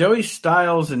 It's Joey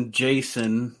Styles and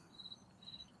Jason.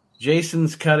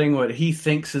 Jason's cutting what he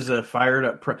thinks is a fired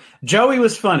up Joey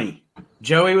was funny.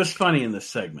 Joey was funny in this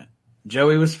segment.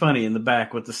 Joey was funny in the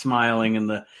back with the smiling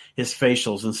and his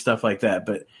facials and stuff like that.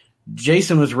 But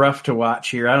Jason was rough to watch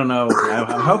here. I don't know.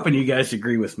 I'm hoping you guys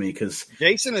agree with me because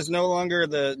Jason is no longer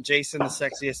the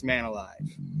sexiest man alive.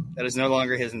 That is no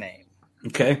longer his name.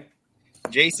 Okay.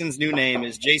 Jason's new name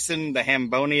is Jason the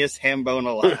Hamboniest Hambone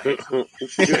alive. Good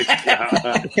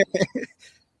God.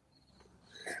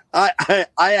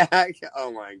 I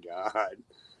oh my God.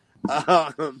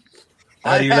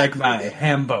 How do you like my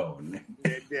hambone?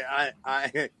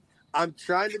 I'm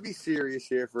trying to be serious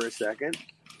here for a second.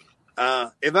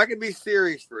 If I can be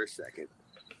serious for a second,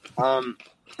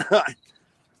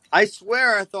 I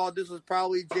swear I thought this was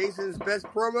probably Jason's best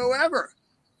promo ever.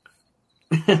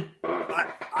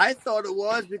 I thought it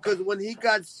was because when he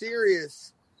got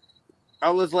serious,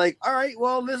 I was like, all right,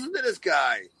 well, listen to this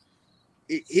guy.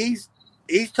 He's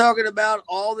talking about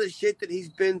all the shit that he's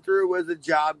been through as a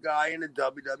job guy in the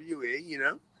WWE, you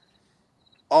know,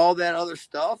 all that other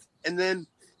stuff. And then,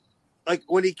 like,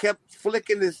 when he kept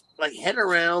flicking his, like, head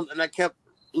around and I kept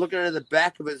looking at the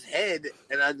back of his head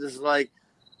and I just like,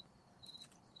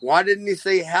 why didn't he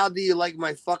say, how do you like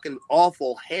my fucking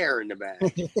awful hair in the back?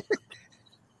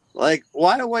 Like,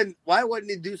 why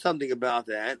wouldn't he do something about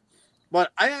that?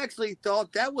 But I actually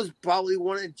thought that was probably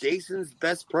one of Jason's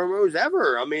best promos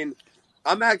ever. I mean,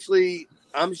 I'm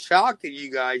shocked that you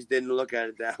guys didn't look at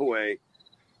it that way.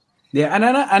 Yeah, and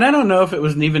I don't know if it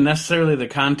wasn't even necessarily the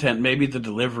content, maybe the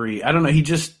delivery. I don't know.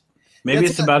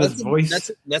 It's about his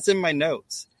voice. That's in my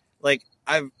notes. Like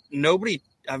I've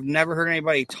never heard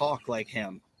anybody talk like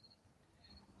him.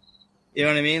 You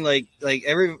know what I mean? Like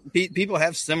people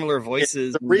have similar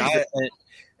voices. Yeah,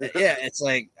 it's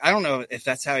like I don't know if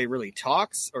that's how he really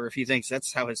talks or if he thinks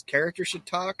that's how his character should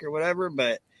talk or whatever.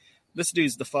 But this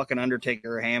dude's the fucking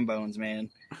Undertaker of ham bones, man.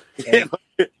 Yeah,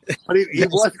 but he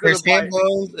was there's ham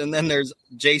bones, and then there's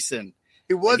Jason.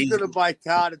 He was going to buy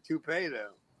Todd a toupee, though.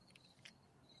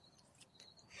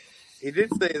 He did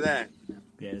say that.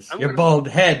 Yes, your bald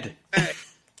head.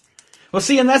 Well,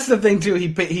 see, and that's the thing too.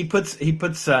 He puts.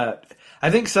 I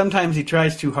think sometimes he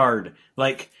tries too hard.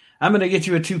 Like, I'm going to get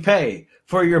you a toupee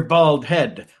for your bald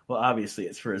head. Well, obviously,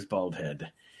 it's for his bald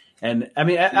head. And I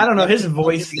mean, I don't know, his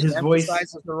voice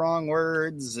emphasizes the wrong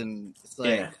words, and it's like,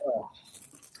 yeah. Oh.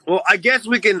 Well, I guess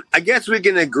we can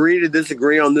agree to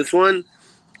disagree on this one,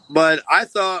 but I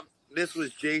thought this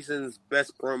was Jason's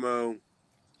best promo,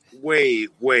 way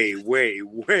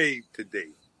to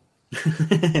date.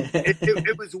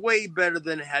 It was way better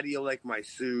than "How do you like my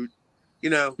suit?"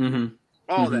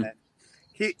 All that.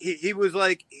 He was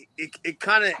like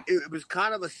it was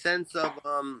kind of a sense of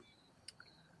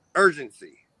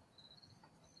urgency.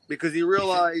 Because he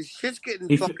realized shit's getting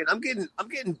I'm getting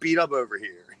beat up over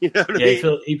here. You know what I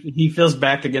mean? He feels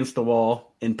backed against the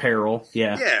wall in peril.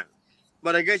 Yeah. Yeah.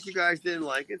 But I guess you guys didn't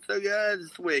like it, so yeah,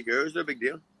 that's the way it goes. No big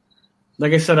deal.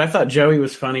 Like I said, I thought Joey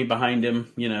was funny behind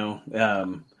him.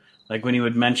 Like when he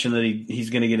would mention that he's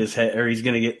going to get his head, or he's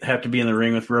going to have to be in the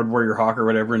ring with Road Warrior Hawk or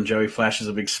whatever, and Joey flashes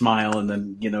a big smile and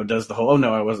then does the whole "oh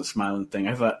no, I wasn't smiling" thing.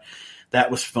 I thought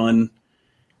that was fun.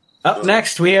 Up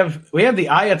next, we have the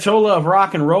Ayatollah of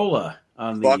Rock and Rolla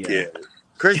on the Fuck yeah.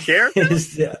 Chris Jericho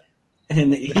in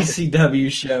the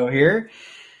ECW show here.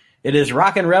 It is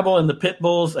Rockin' Rebel and the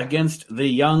Pitbulls against the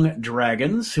Young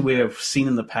Dragons, who we have seen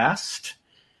in the past.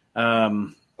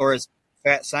 Or as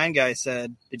Fat Sign Guy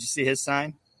said, did you see his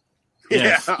sign?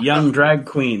 Yes, yeah. Young Drag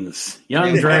Queens.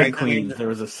 Young Drag Queens. There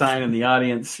was a sign in the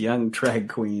audience, Young Drag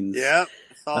Queens. Yep.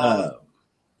 And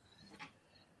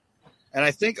I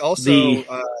think also...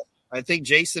 I think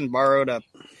Jason borrowed a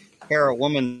pair of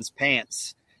woman's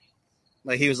pants.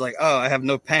 Like he was like, "Oh, I have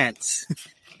no pants,"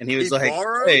 and he was like,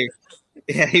 borrowed? "Hey,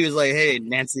 yeah." He was like, "Hey,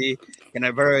 Nancy, can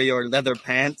I borrow your leather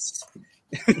pants?"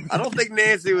 I don't think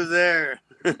Nancy was there.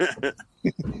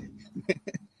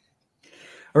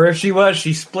 Or if she was,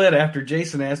 she split after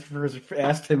Jason asked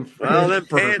him for her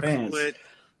pants. Split.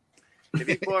 If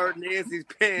he borrowed Nancy's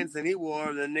pants and he wore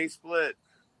them, then they split.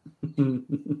 Oh,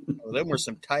 them were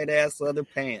some tight ass leather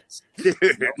pants. Dude.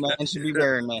 No man should be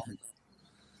wearing that.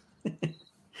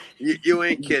 You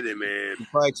ain't kidding, man.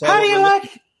 How do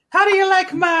you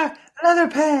like my leather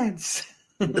pants?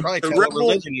 Probably tell what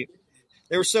religion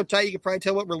they were so tight you could probably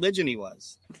tell what religion he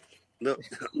was. No.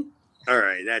 All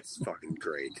right, that's fucking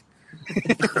great.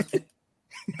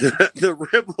 the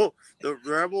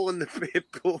rebel and the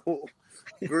pitbull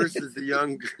versus the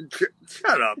young.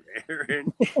 Shut up,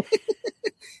 Aaron.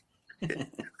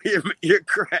 You're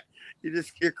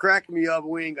cracking me up.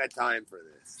 We ain't got time for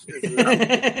this.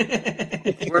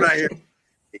 We're not here.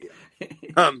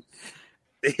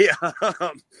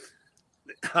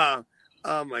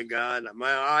 Oh my God,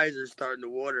 my eyes are starting to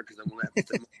water because I'm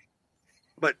laughing.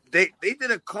 But they did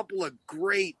a couple of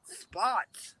great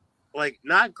spots, like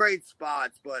not great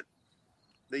spots, but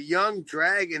the Young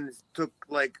Dragons took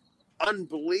like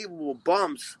unbelievable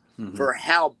bumps for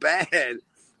how bad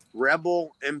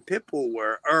Rebel and Pitbull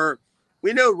were. Or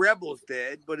we know Rebel's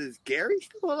dead, but is Gary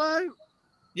still alive?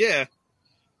 Yeah.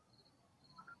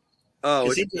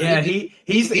 Oh, he's the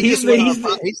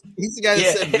guy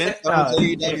that said Vince owns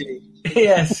AEW.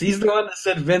 Yes, he's the one that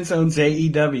said Vince owns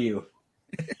AEW.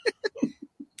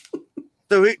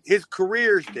 So his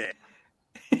career's dead.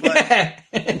 But...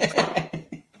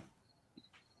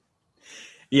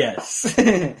 yes.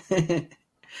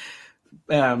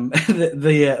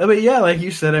 But yeah, like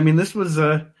you said, I mean, this was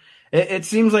it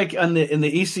seems like in the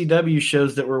ECW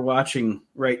shows that we're watching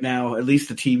right now, at least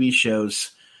the TV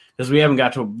shows, because we haven't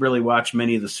got to really watch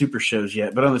many of the super shows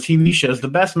yet. But on the TV shows, the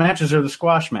best matches are the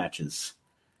squash matches.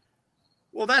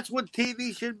 Well, that's what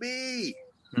TV should be.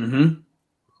 Mm-hmm.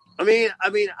 I mean,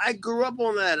 I grew up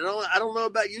on that. I don't know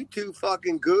about you two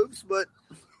fucking goofs, but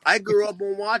I grew up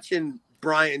on watching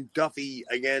Brian Duffy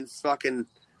against fucking,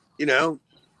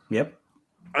 Yep.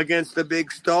 Against the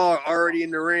big star already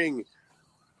in the ring.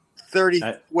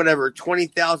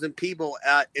 20,000 people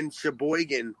out in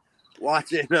Sheboygan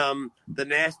watching the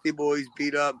Nasty Boys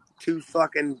beat up 2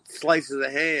 fucking slices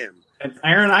of ham. And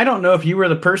Aaron, I don't know if you were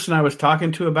the person I was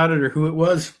talking to about it or who it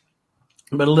was,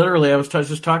 but literally I was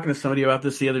just talking to somebody about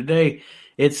this the other day.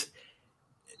 It's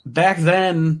back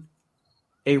then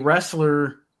a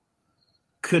wrestler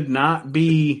could not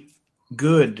be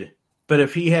good, but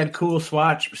if he had cool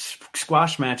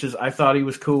squash matches, I thought he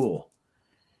was cool.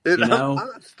 Dude, I'm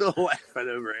still laughing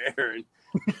over Aaron.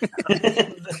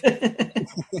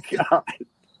 God.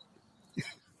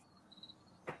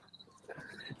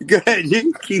 Go ahead, you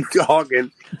can keep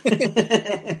talking.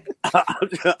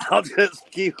 I'll just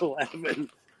keep laughing.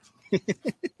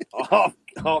 Off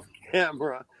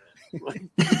camera. Like,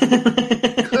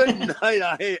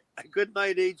 good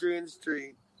night, Adrian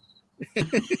Street.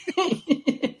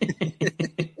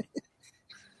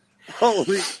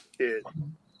 Holy shit.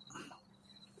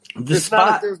 There's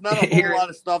not a whole lot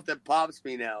of stuff that pops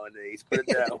me nowadays, put it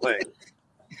that way.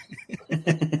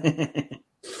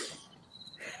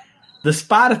 The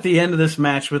spot at the end of this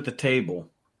match with the table,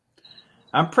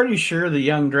 I'm pretty sure the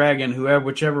young dragon,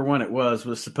 whichever one it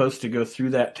was supposed to go through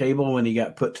that table when he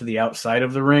got put to the outside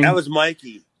of the ring. That was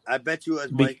Mikey. I bet you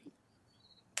it was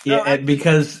Mikey.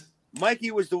 Because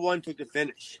Mikey was the one who took the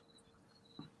finish.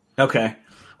 Okay.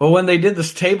 Well, when they did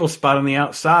this table spot on the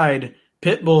outside,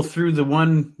 Pitbull threw the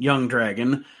one young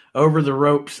dragon over the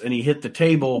ropes and he hit the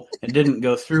table and didn't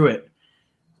go through it.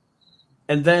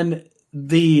 And then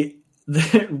the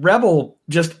Rebel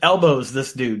just elbows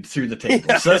this dude through the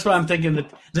table. So that's why I'm thinking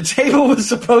that the table was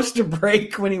supposed to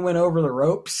break when he went over the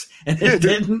ropes and it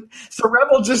didn't. So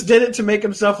Rebel just did it to make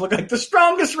himself look like the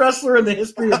strongest wrestler in the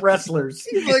history of wrestlers.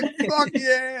 He's like, fuck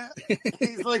yeah.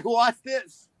 He's like, watch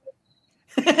this.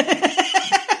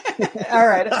 All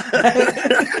right.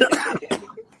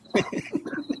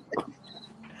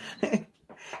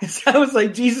 I was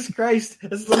like, Jesus Christ!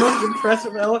 It's the most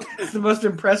impressive. It's the most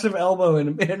impressive elbow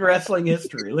in wrestling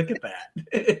history. Look at that!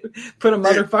 Put a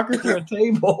motherfucker through a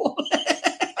table.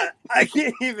 I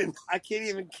can't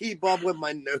even keep up with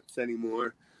my notes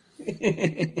anymore.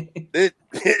 The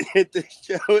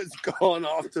show is going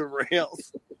off the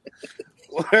rails.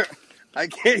 Where I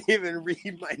can't even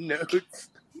read my notes.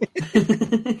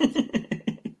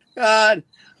 God,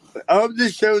 I hope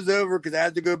this show's over because I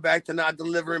have to go back to not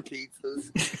delivering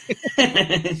pizzas.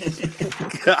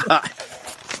 God.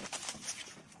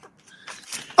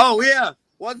 Oh yeah,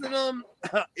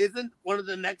 isn't one of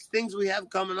the next things we have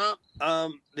coming up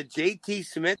the JT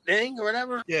Smith thing or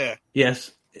whatever? Yeah.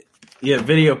 Yes. Yeah,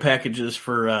 video packages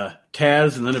for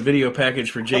Taz and then a video package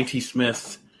for JT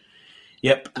Smith.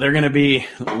 Yep, they're going to be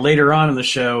later on in the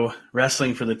show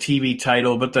wrestling for the TV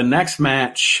title, but the next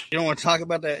match... You don't want to talk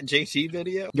about that JT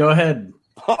video? Go ahead.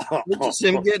 Just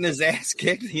him getting his ass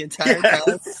kicked the entire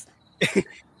time.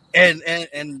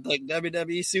 and like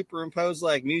WWE superimposed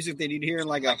like music that you'd hear in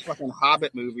like a fucking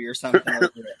Hobbit movie or something like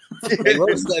that. Like,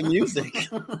 what was that music?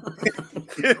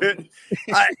 Dude,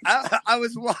 I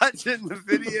was watching the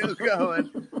video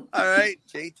going, all right,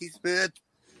 JT Smith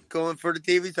going for the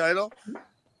TV title.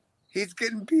 He's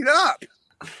getting beat up.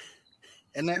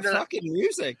 And that fucking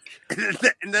music.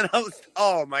 And then I was,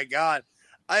 oh my God.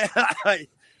 I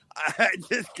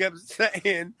just kept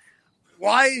saying,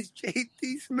 why is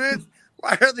JT Smith,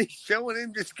 why are they showing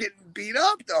him just getting beat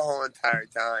up the whole entire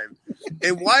time?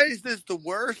 And why is this the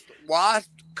worst Wasp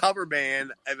cover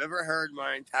band I've ever heard in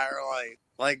my entire life?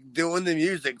 Like doing the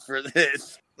music for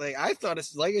this. Like I thought it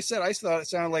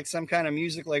sounded like some kind of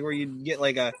music like where you'd get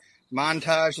like a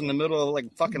montage in the middle of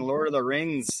like fucking Lord of the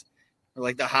Rings, or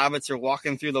like the hobbits are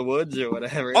walking through the woods or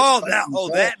whatever.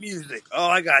 That music. Oh,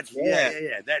 I got you.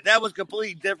 Yeah. That was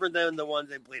completely different than the ones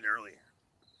they played earlier.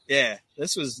 Yeah,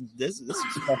 this was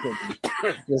fucking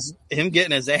just him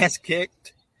getting his ass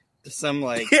kicked to some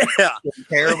like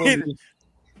terrible. I mean,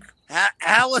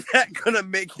 how is that gonna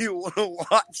make you want to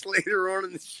watch later on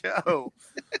in the show?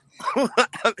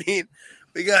 I mean,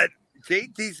 we got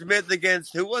JT Smith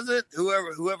against who was it?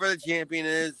 Whoever the champion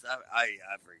is, I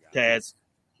forgot.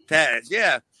 Taz,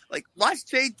 yeah. Like watch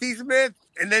JT Smith,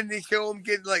 and then they show him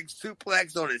getting like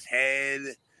suplex on his head,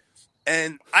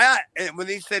 and when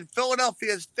he said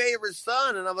Philadelphia's favorite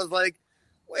son, and I was like,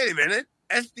 wait a minute,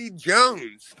 SD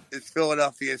Jones is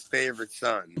Philadelphia's favorite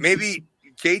son. Maybe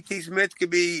JT Smith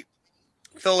could be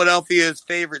Philadelphia's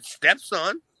favorite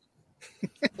stepson.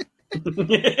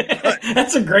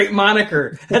 That's a great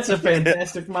moniker. That's a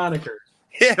fantastic moniker.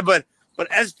 Yeah, but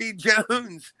SD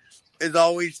Jones is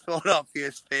always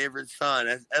Philadelphia's favorite son,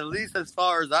 at least as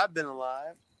far as I've been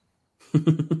alive.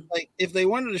 Like if they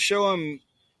wanted to show him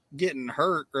getting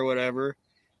hurt or whatever,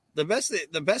 the best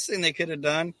thing they could have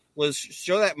done was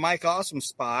show that Mike Awesome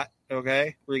spot,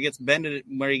 okay, where he gets bent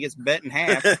in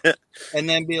half, and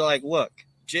then be like, look,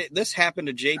 this happened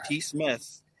to JT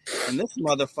Smith. And this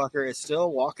motherfucker is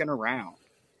still walking around.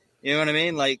 You know what I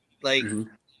mean? Like mm-hmm.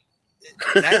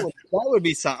 that would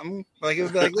be something. Like it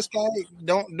would be like, this guy,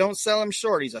 don't sell him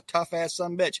short. He's a tough ass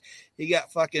son of a bitch. He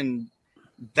got fucking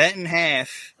bent in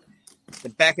half. The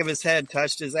back of his head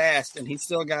touched his ass, and he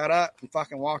still got up and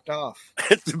fucking walked off.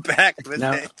 The back of his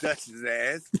head touched his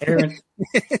ass. Aaron.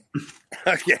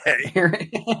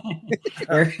 Okay.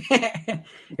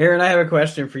 Aaron, I have a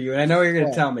question for you, and I know you're going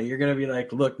to tell me. You're going to be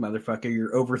like, look, motherfucker,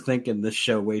 you're overthinking this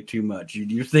show way too much.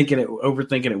 You're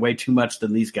overthinking it way too much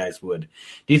than these guys would.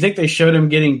 Do you think they showed him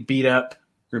getting beat up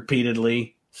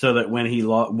repeatedly so that when he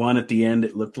won at the end,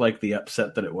 it looked like the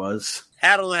upset that it was?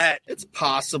 Handle that. It's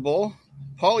possible.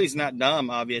 Paulie's not dumb,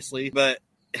 obviously, but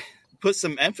put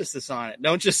some emphasis on it.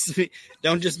 Don't just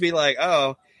be like,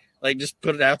 oh, like just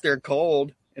put it out there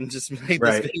cold and just make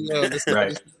this video. This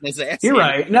ass. You're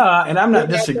right. No, and I'm not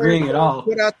disagreeing at all.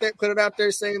 Put it out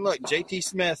there saying, look, JT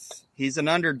Smith, he's an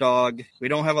underdog. We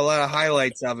don't have a lot of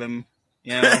highlights of him.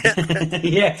 You know?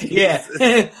 yeah.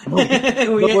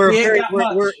 We're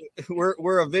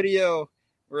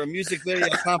a music video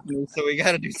company, so we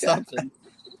got to do something.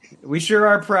 We sure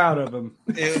are proud of him.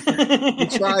 He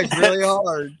tries really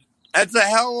hard. That's a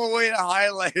hell of a way to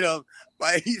highlight him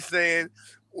by he's saying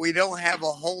we don't have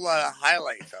a whole lot of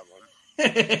highlights of him.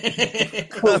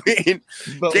 I mean,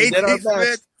 JT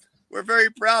Smith, we're very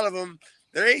proud of him.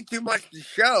 There ain't too much to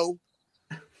show,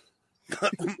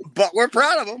 but we're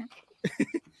proud of him.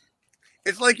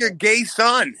 It's like your gay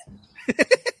son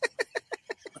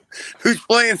who's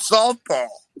playing softball.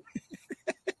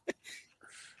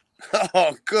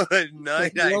 Oh, good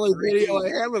night. The only video I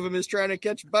have of him is trying to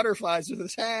catch butterflies with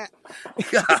his hat.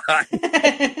 God.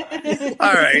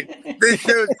 All right. This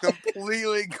show's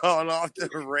completely gone off the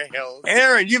rails.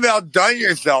 Aaron, you've outdone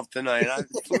yourself tonight. I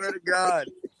swear to God.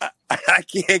 I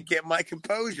can't get my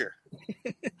composure.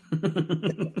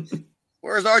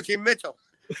 Where's Archie Mitchell?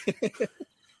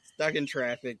 Stuck in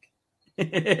traffic.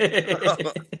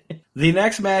 The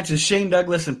next match is Shane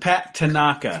Douglas and Pat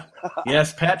Tanaka.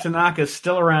 Yes, Pat Tanaka is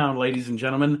still around, ladies and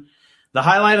gentlemen. The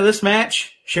highlight of this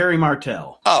match, Sherry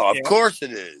Martel. Oh, of course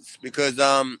it is. Because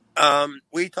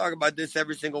we talk about this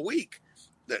every single week.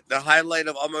 The highlight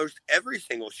of almost every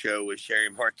single show is Sherry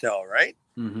Martel, right?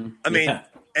 Mm-hmm. I mean,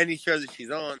 any show that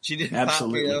she's on. She didn't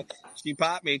Absolutely. pop me, though. She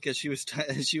popped me because she was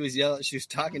yelling. She was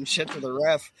talking shit to the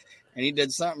ref. And he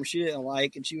did something she didn't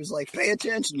like, and she was like, "Pay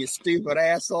attention, you stupid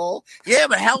asshole!" Yeah,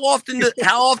 but how often does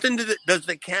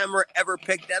the camera ever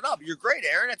pick that up? You're great,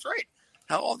 Aaron. That's right.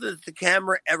 How often does the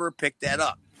camera ever pick that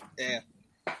up? Yeah,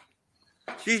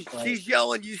 she's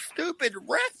yelling, "You stupid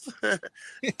ref!" And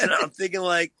I'm thinking,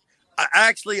 like,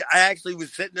 I actually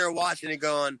was sitting there watching it,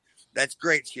 going, "That's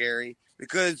great, Sherry,"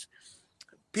 because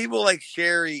people like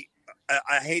Sherry,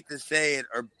 I hate to say it,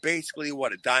 are basically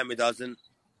what, a dime a dozen,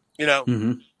 you know.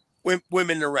 Mm-hmm.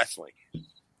 Women in wrestling.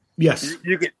 Yes.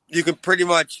 You can pretty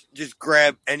much just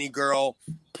grab any girl,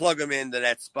 plug them into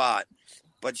that spot.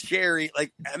 But Sherry,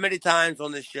 like, how many times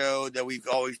on the show that we've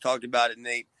always talked about it,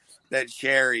 Nate, that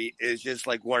Sherry is just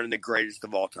like one of the greatest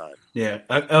of all time. Yeah.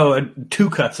 Two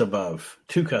cuts above.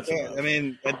 Above. I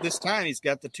mean, at this time, he's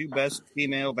got the two best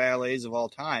female ballets of all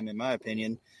time, in my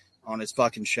opinion, on his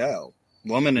fucking show.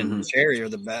 Woman and Sherry are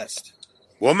the best.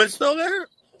 Woman's still there?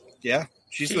 Yeah.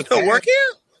 She's still working?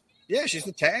 Yeah, she's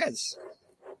with Taz.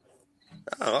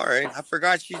 Oh, all right. I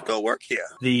forgot she still works here.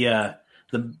 The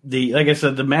like I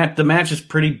said, the match is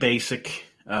pretty basic.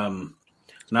 Not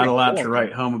a lot to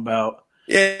write home about.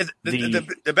 Yeah,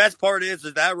 the best part is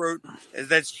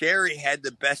that Sherry had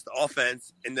the best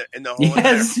offense in the whole.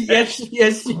 Yes,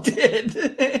 she did.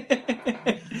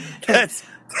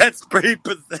 That's pretty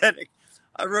pathetic.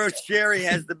 I wrote Sherry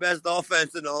has the best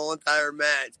offense in the whole entire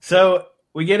match. So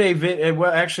we get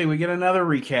we get another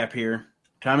recap here.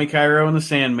 Tommy Cairo and the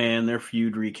Sandman, their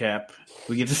feud recap.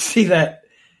 We get to see that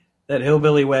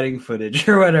hillbilly wedding footage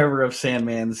or whatever of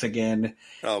Sandman's again.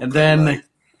 Oh, and then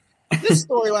this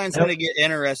storyline's going to get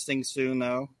interesting soon,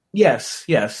 though. Yes.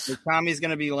 Tommy's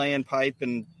going to be laying pipe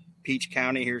in Peach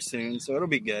County here soon, so it'll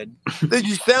be good. Did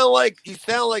you sound like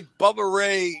Bubba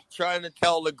Ray trying to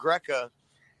tell LaGreca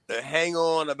to hang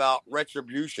on about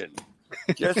retribution?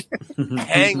 Just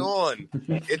hang on.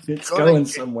 It's going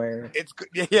somewhere.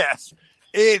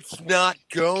 It's not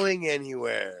going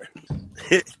anywhere.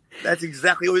 That's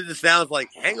exactly what it sounds like.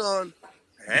 Hang on.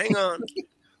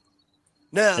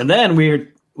 No. And then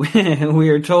we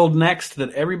are told next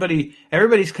that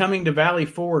everybody's coming to Valley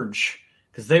Forge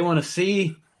because they want to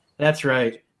see. That's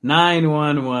right,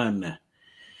 911.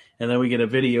 And then we get a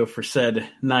video for said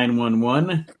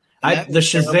 911.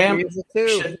 Shazam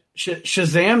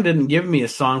didn't give me a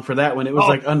song for that one. It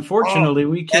was unfortunately,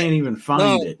 we can't even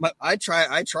find it. I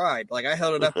tried. Like, I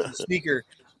held it up to the speaker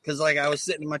because, like, I was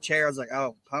sitting in my chair. I was like,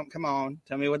 "Oh, come on,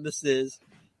 tell me what this is."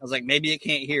 I was like, maybe it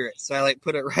can't hear it, so I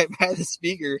put it right by the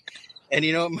speaker. And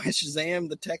you know what my Shazam,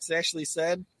 the text actually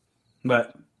said?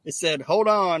 But it said, "Hold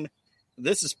on,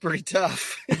 this is pretty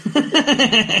tough."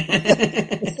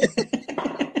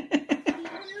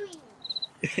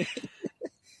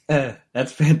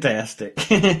 That's fantastic.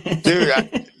 Dude,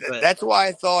 that's why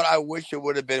I thought I wish it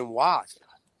would have been Wasp.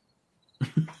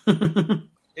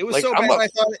 It was so bad.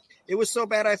 It was so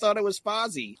bad I thought it was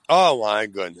Fozzie. Oh my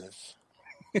goodness.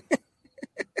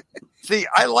 See,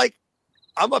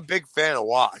 I'm a big fan of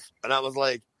Wasp, and I was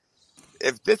like,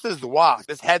 if this is Wasp,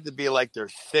 this had to be like their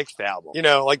 6th album. You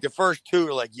know, like the first 2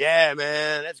 are like, yeah,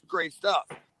 man, that's great stuff.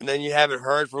 And then you haven't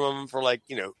heard from them for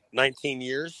 19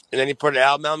 years. And then you put an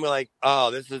album out and be like,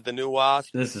 oh, this is the new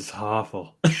Wasp. This is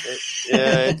awful.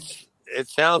 It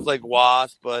sounds like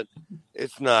Wasp, but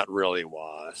it's not really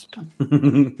Wasp.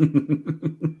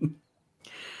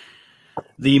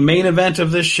 The main event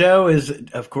of this show is,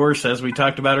 of course, as we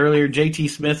talked about earlier, JT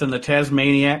Smith and the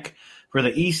Tasmaniac for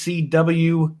the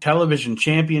ECW Television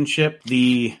Championship.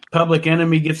 The Public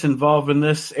Enemy gets involved in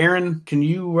this. Aaron, can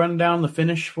you run down the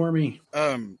finish for me?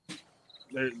 It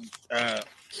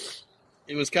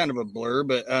was kind of a blur,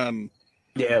 but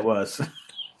yeah, it was.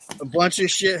 A bunch of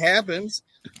shit happens.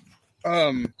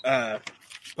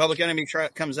 Public Enemy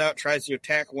comes out, tries to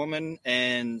attack woman,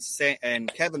 and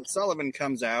Kevin Sullivan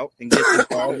comes out and gets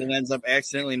involved and ends up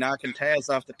accidentally knocking Taz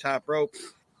off the top rope.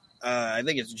 I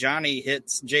think it's Johnny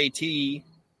hits JT,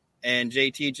 and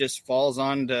JT just falls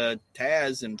onto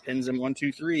Taz and pins him 1,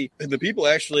 2, 3. The people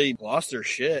actually lost their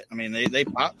shit. I mean, they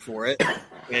popped for it.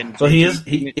 And so he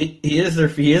is their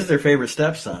favorite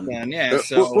stepson. And yeah.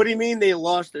 So what do you mean they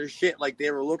lost their shit? Like they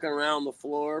were looking around the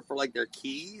floor for like their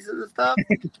keys and stuff.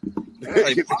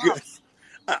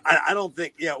 I don't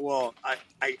think. Yeah. Well,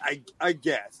 I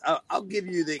guess I'll give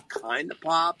you the kind of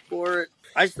pop for it.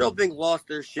 I still think lost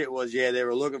their shit was they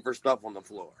were looking for stuff on the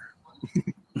floor.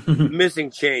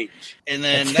 Missing change. And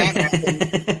then that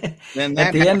happened. Then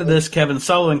at the end of this, Kevin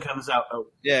Sullivan comes out. Oh,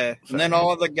 yeah. And then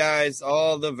all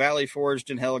the Valley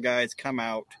Forged and Hell guys come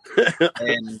out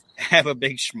and have a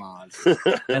big schmoz.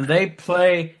 And they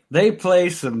play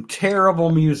some terrible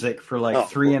music for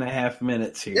 3.5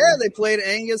 minutes here. Yeah, they played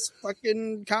Angus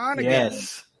fucking Khan again.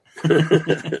 Yes.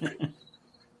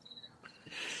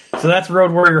 So that's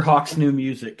Road Warrior Hawk's new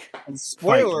music. And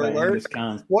spoiler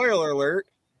alert.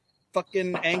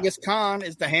 Fucking Angus Khan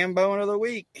is the ham bone of the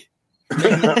week.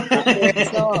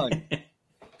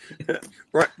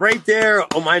 Right there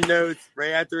on my notes, right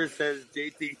after it says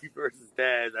JT versus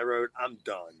Taz, I wrote, I'm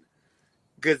done.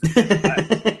 Because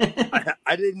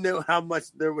I didn't know how much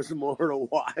there was more to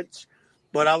watch,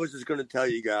 but I was just going to tell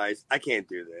you guys, I can't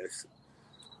do this.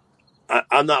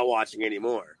 I'm not watching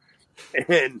anymore.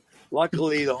 And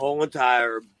luckily, the whole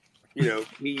entire,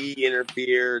 he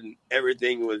interfered and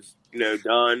everything was,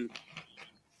 done.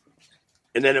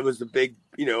 And then it was a big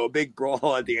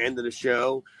brawl at the end of the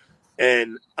show.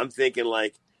 And I'm thinking,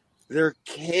 there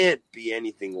can't be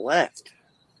anything left.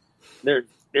 There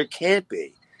can't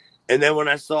be. And then when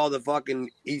I saw the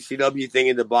fucking ECW thing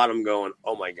at the bottom going,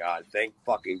 oh my God, thank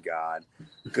fucking God.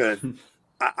 Because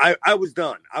I was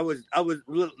done. I was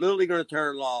literally going to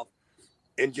turn it off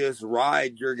and just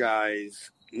ride your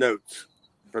guys' notes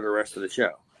for the rest of the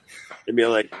show. And be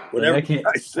like, whatever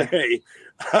I say,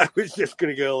 I was just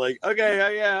going to go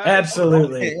okay, yeah.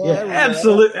 Absolutely. Yeah,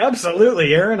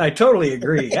 absolutely, Aaron. I totally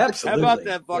agree. Absolutely. How about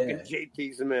that fucking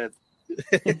JT Smith?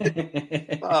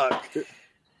 Fuck.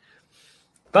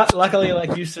 But luckily,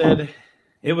 like you said,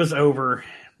 it was over.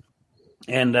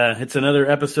 And it's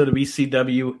another episode of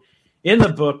ECW in the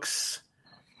books.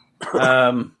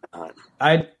 I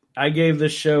gave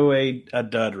this show a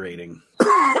dud rating.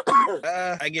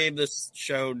 I gave this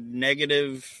show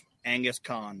negative Angus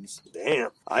Khans.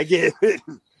 Damn, I gave it.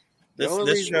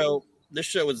 This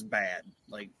show was bad,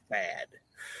 bad.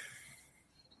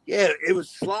 Yeah, it was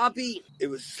sloppy. It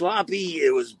was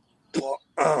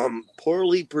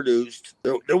poorly produced.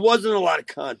 There wasn't a lot of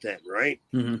content, right?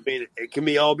 Mm-hmm. I mean, it can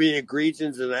be all be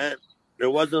ingredients of that. There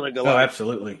wasn't a lot. Oh,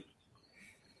 absolutely.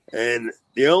 And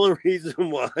the only reason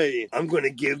why I'm going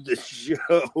to give the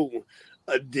show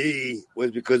a D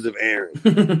was because of Aaron.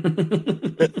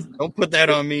 Don't put that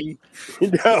on me.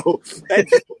 No,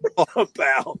 that's all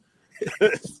about.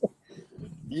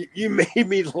 You made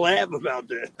me laugh about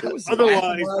that.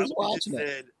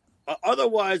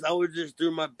 Otherwise, I would just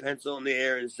threw my pencil in the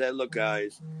air and said, "Look,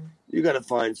 guys, you got to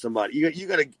find somebody. You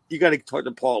got to talk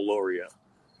to Paul Loria."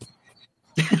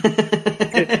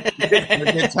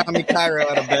 Get Tommy Cairo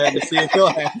out of bed to see if he'll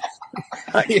have.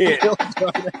 I can't.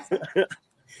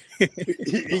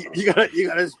 you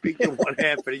gotta speak to one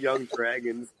half of the Young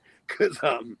Dragons because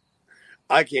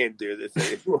I can't do this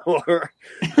anymore.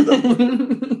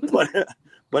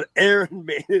 but Aaron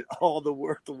made it all the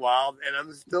worthwhile, and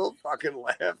I'm still fucking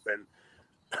laughing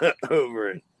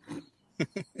over it.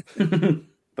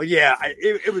 But yeah,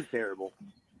 it was terrible.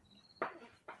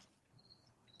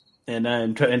 And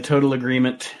I'm in total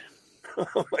agreement.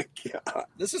 Oh my God!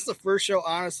 This is the first show,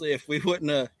 honestly. If we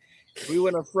wouldn't have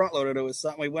front loaded it with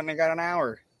something, we wouldn't have got an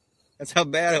hour. That's how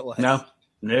bad it was. No,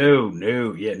 No.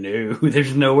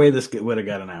 There's no way this would have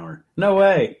got an hour. No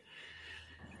way.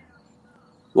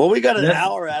 Well, we got an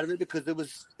hour out of it because it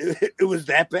was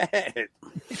that bad.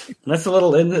 That's a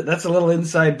little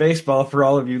inside baseball for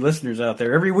all of you listeners out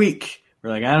there. Every week we're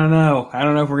like, I don't know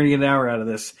if we're gonna get an hour out of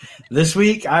this. This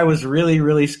week I was really,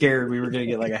 really scared we were gonna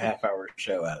get like a half-hour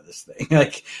show out of this thing.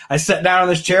 Like I sat down on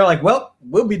this chair, like, well,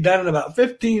 we'll be done in about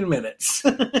 15 minutes.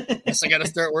 Guess I got to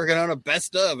start working on a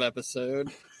best of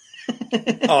episode.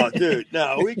 Oh, dude,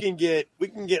 no, we can get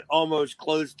almost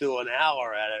close to an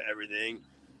hour out of everything.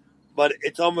 But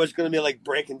it's almost going to be like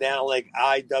breaking down like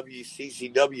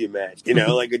IWCCW match,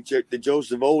 like the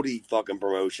Joseph Oldie fucking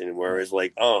promotion, where it's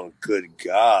like, oh, good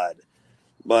God.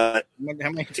 But how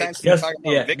many times can you talk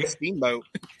about Vic Steamboat?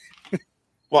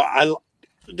 Well,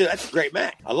 dude, that's a great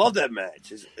match. I love that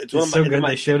match. It's one of so good.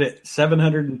 They showed it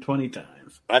 720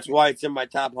 times. That's why it's in my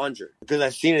top 100 because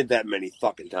I've seen it that many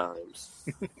fucking times.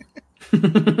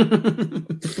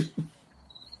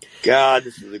 God,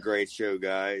 this is a great show,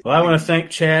 guys. Well, I want to thank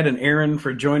Chad and Aaron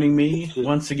for joining me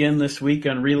once again this week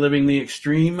on Reliving the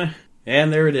Extreme.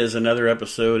 And there it is, another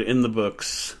episode in the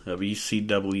books of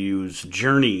ECW's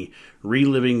journey,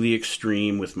 Reliving the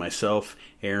Extreme, with myself,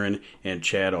 Aaron, and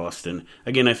Chad Austin.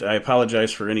 Again, I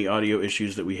apologize for any audio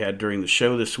issues that we had during the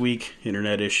show this week.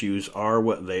 Internet issues are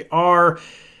what they are,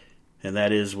 and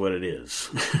that is what it is.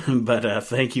 But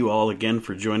thank you all again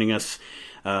for joining us.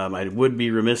 I would be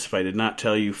remiss if I did not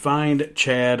tell you, find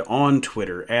Chad on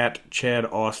Twitter, at Chad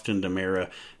Austin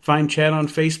Demera. Find Chad on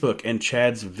Facebook and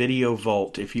Chad's Video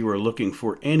Vault if you are looking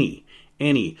for any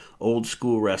old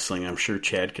school wrestling. I'm sure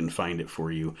Chad can find it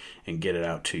for you and get it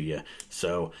out to you.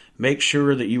 So make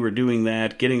sure that you are doing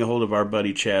that, getting a hold of our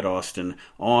buddy Chad Austin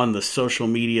on the social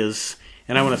medias.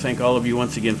 And I want to thank all of you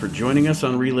once again for joining us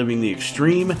on Reliving the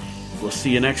Extreme. We'll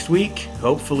see you next week.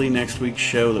 Hopefully next week's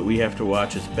show that we have to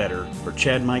watch is better, or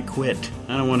Chad might quit.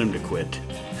 I don't want him to quit.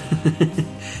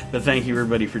 But thank you,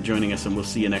 everybody, for joining us, and we'll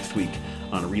see you next week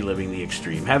on Reliving the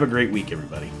Extreme. Have a great week,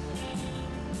 everybody.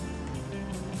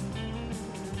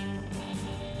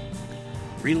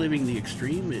 Reliving the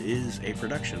Extreme is a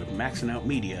production of Maxing Out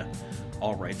Media,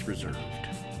 all rights reserved.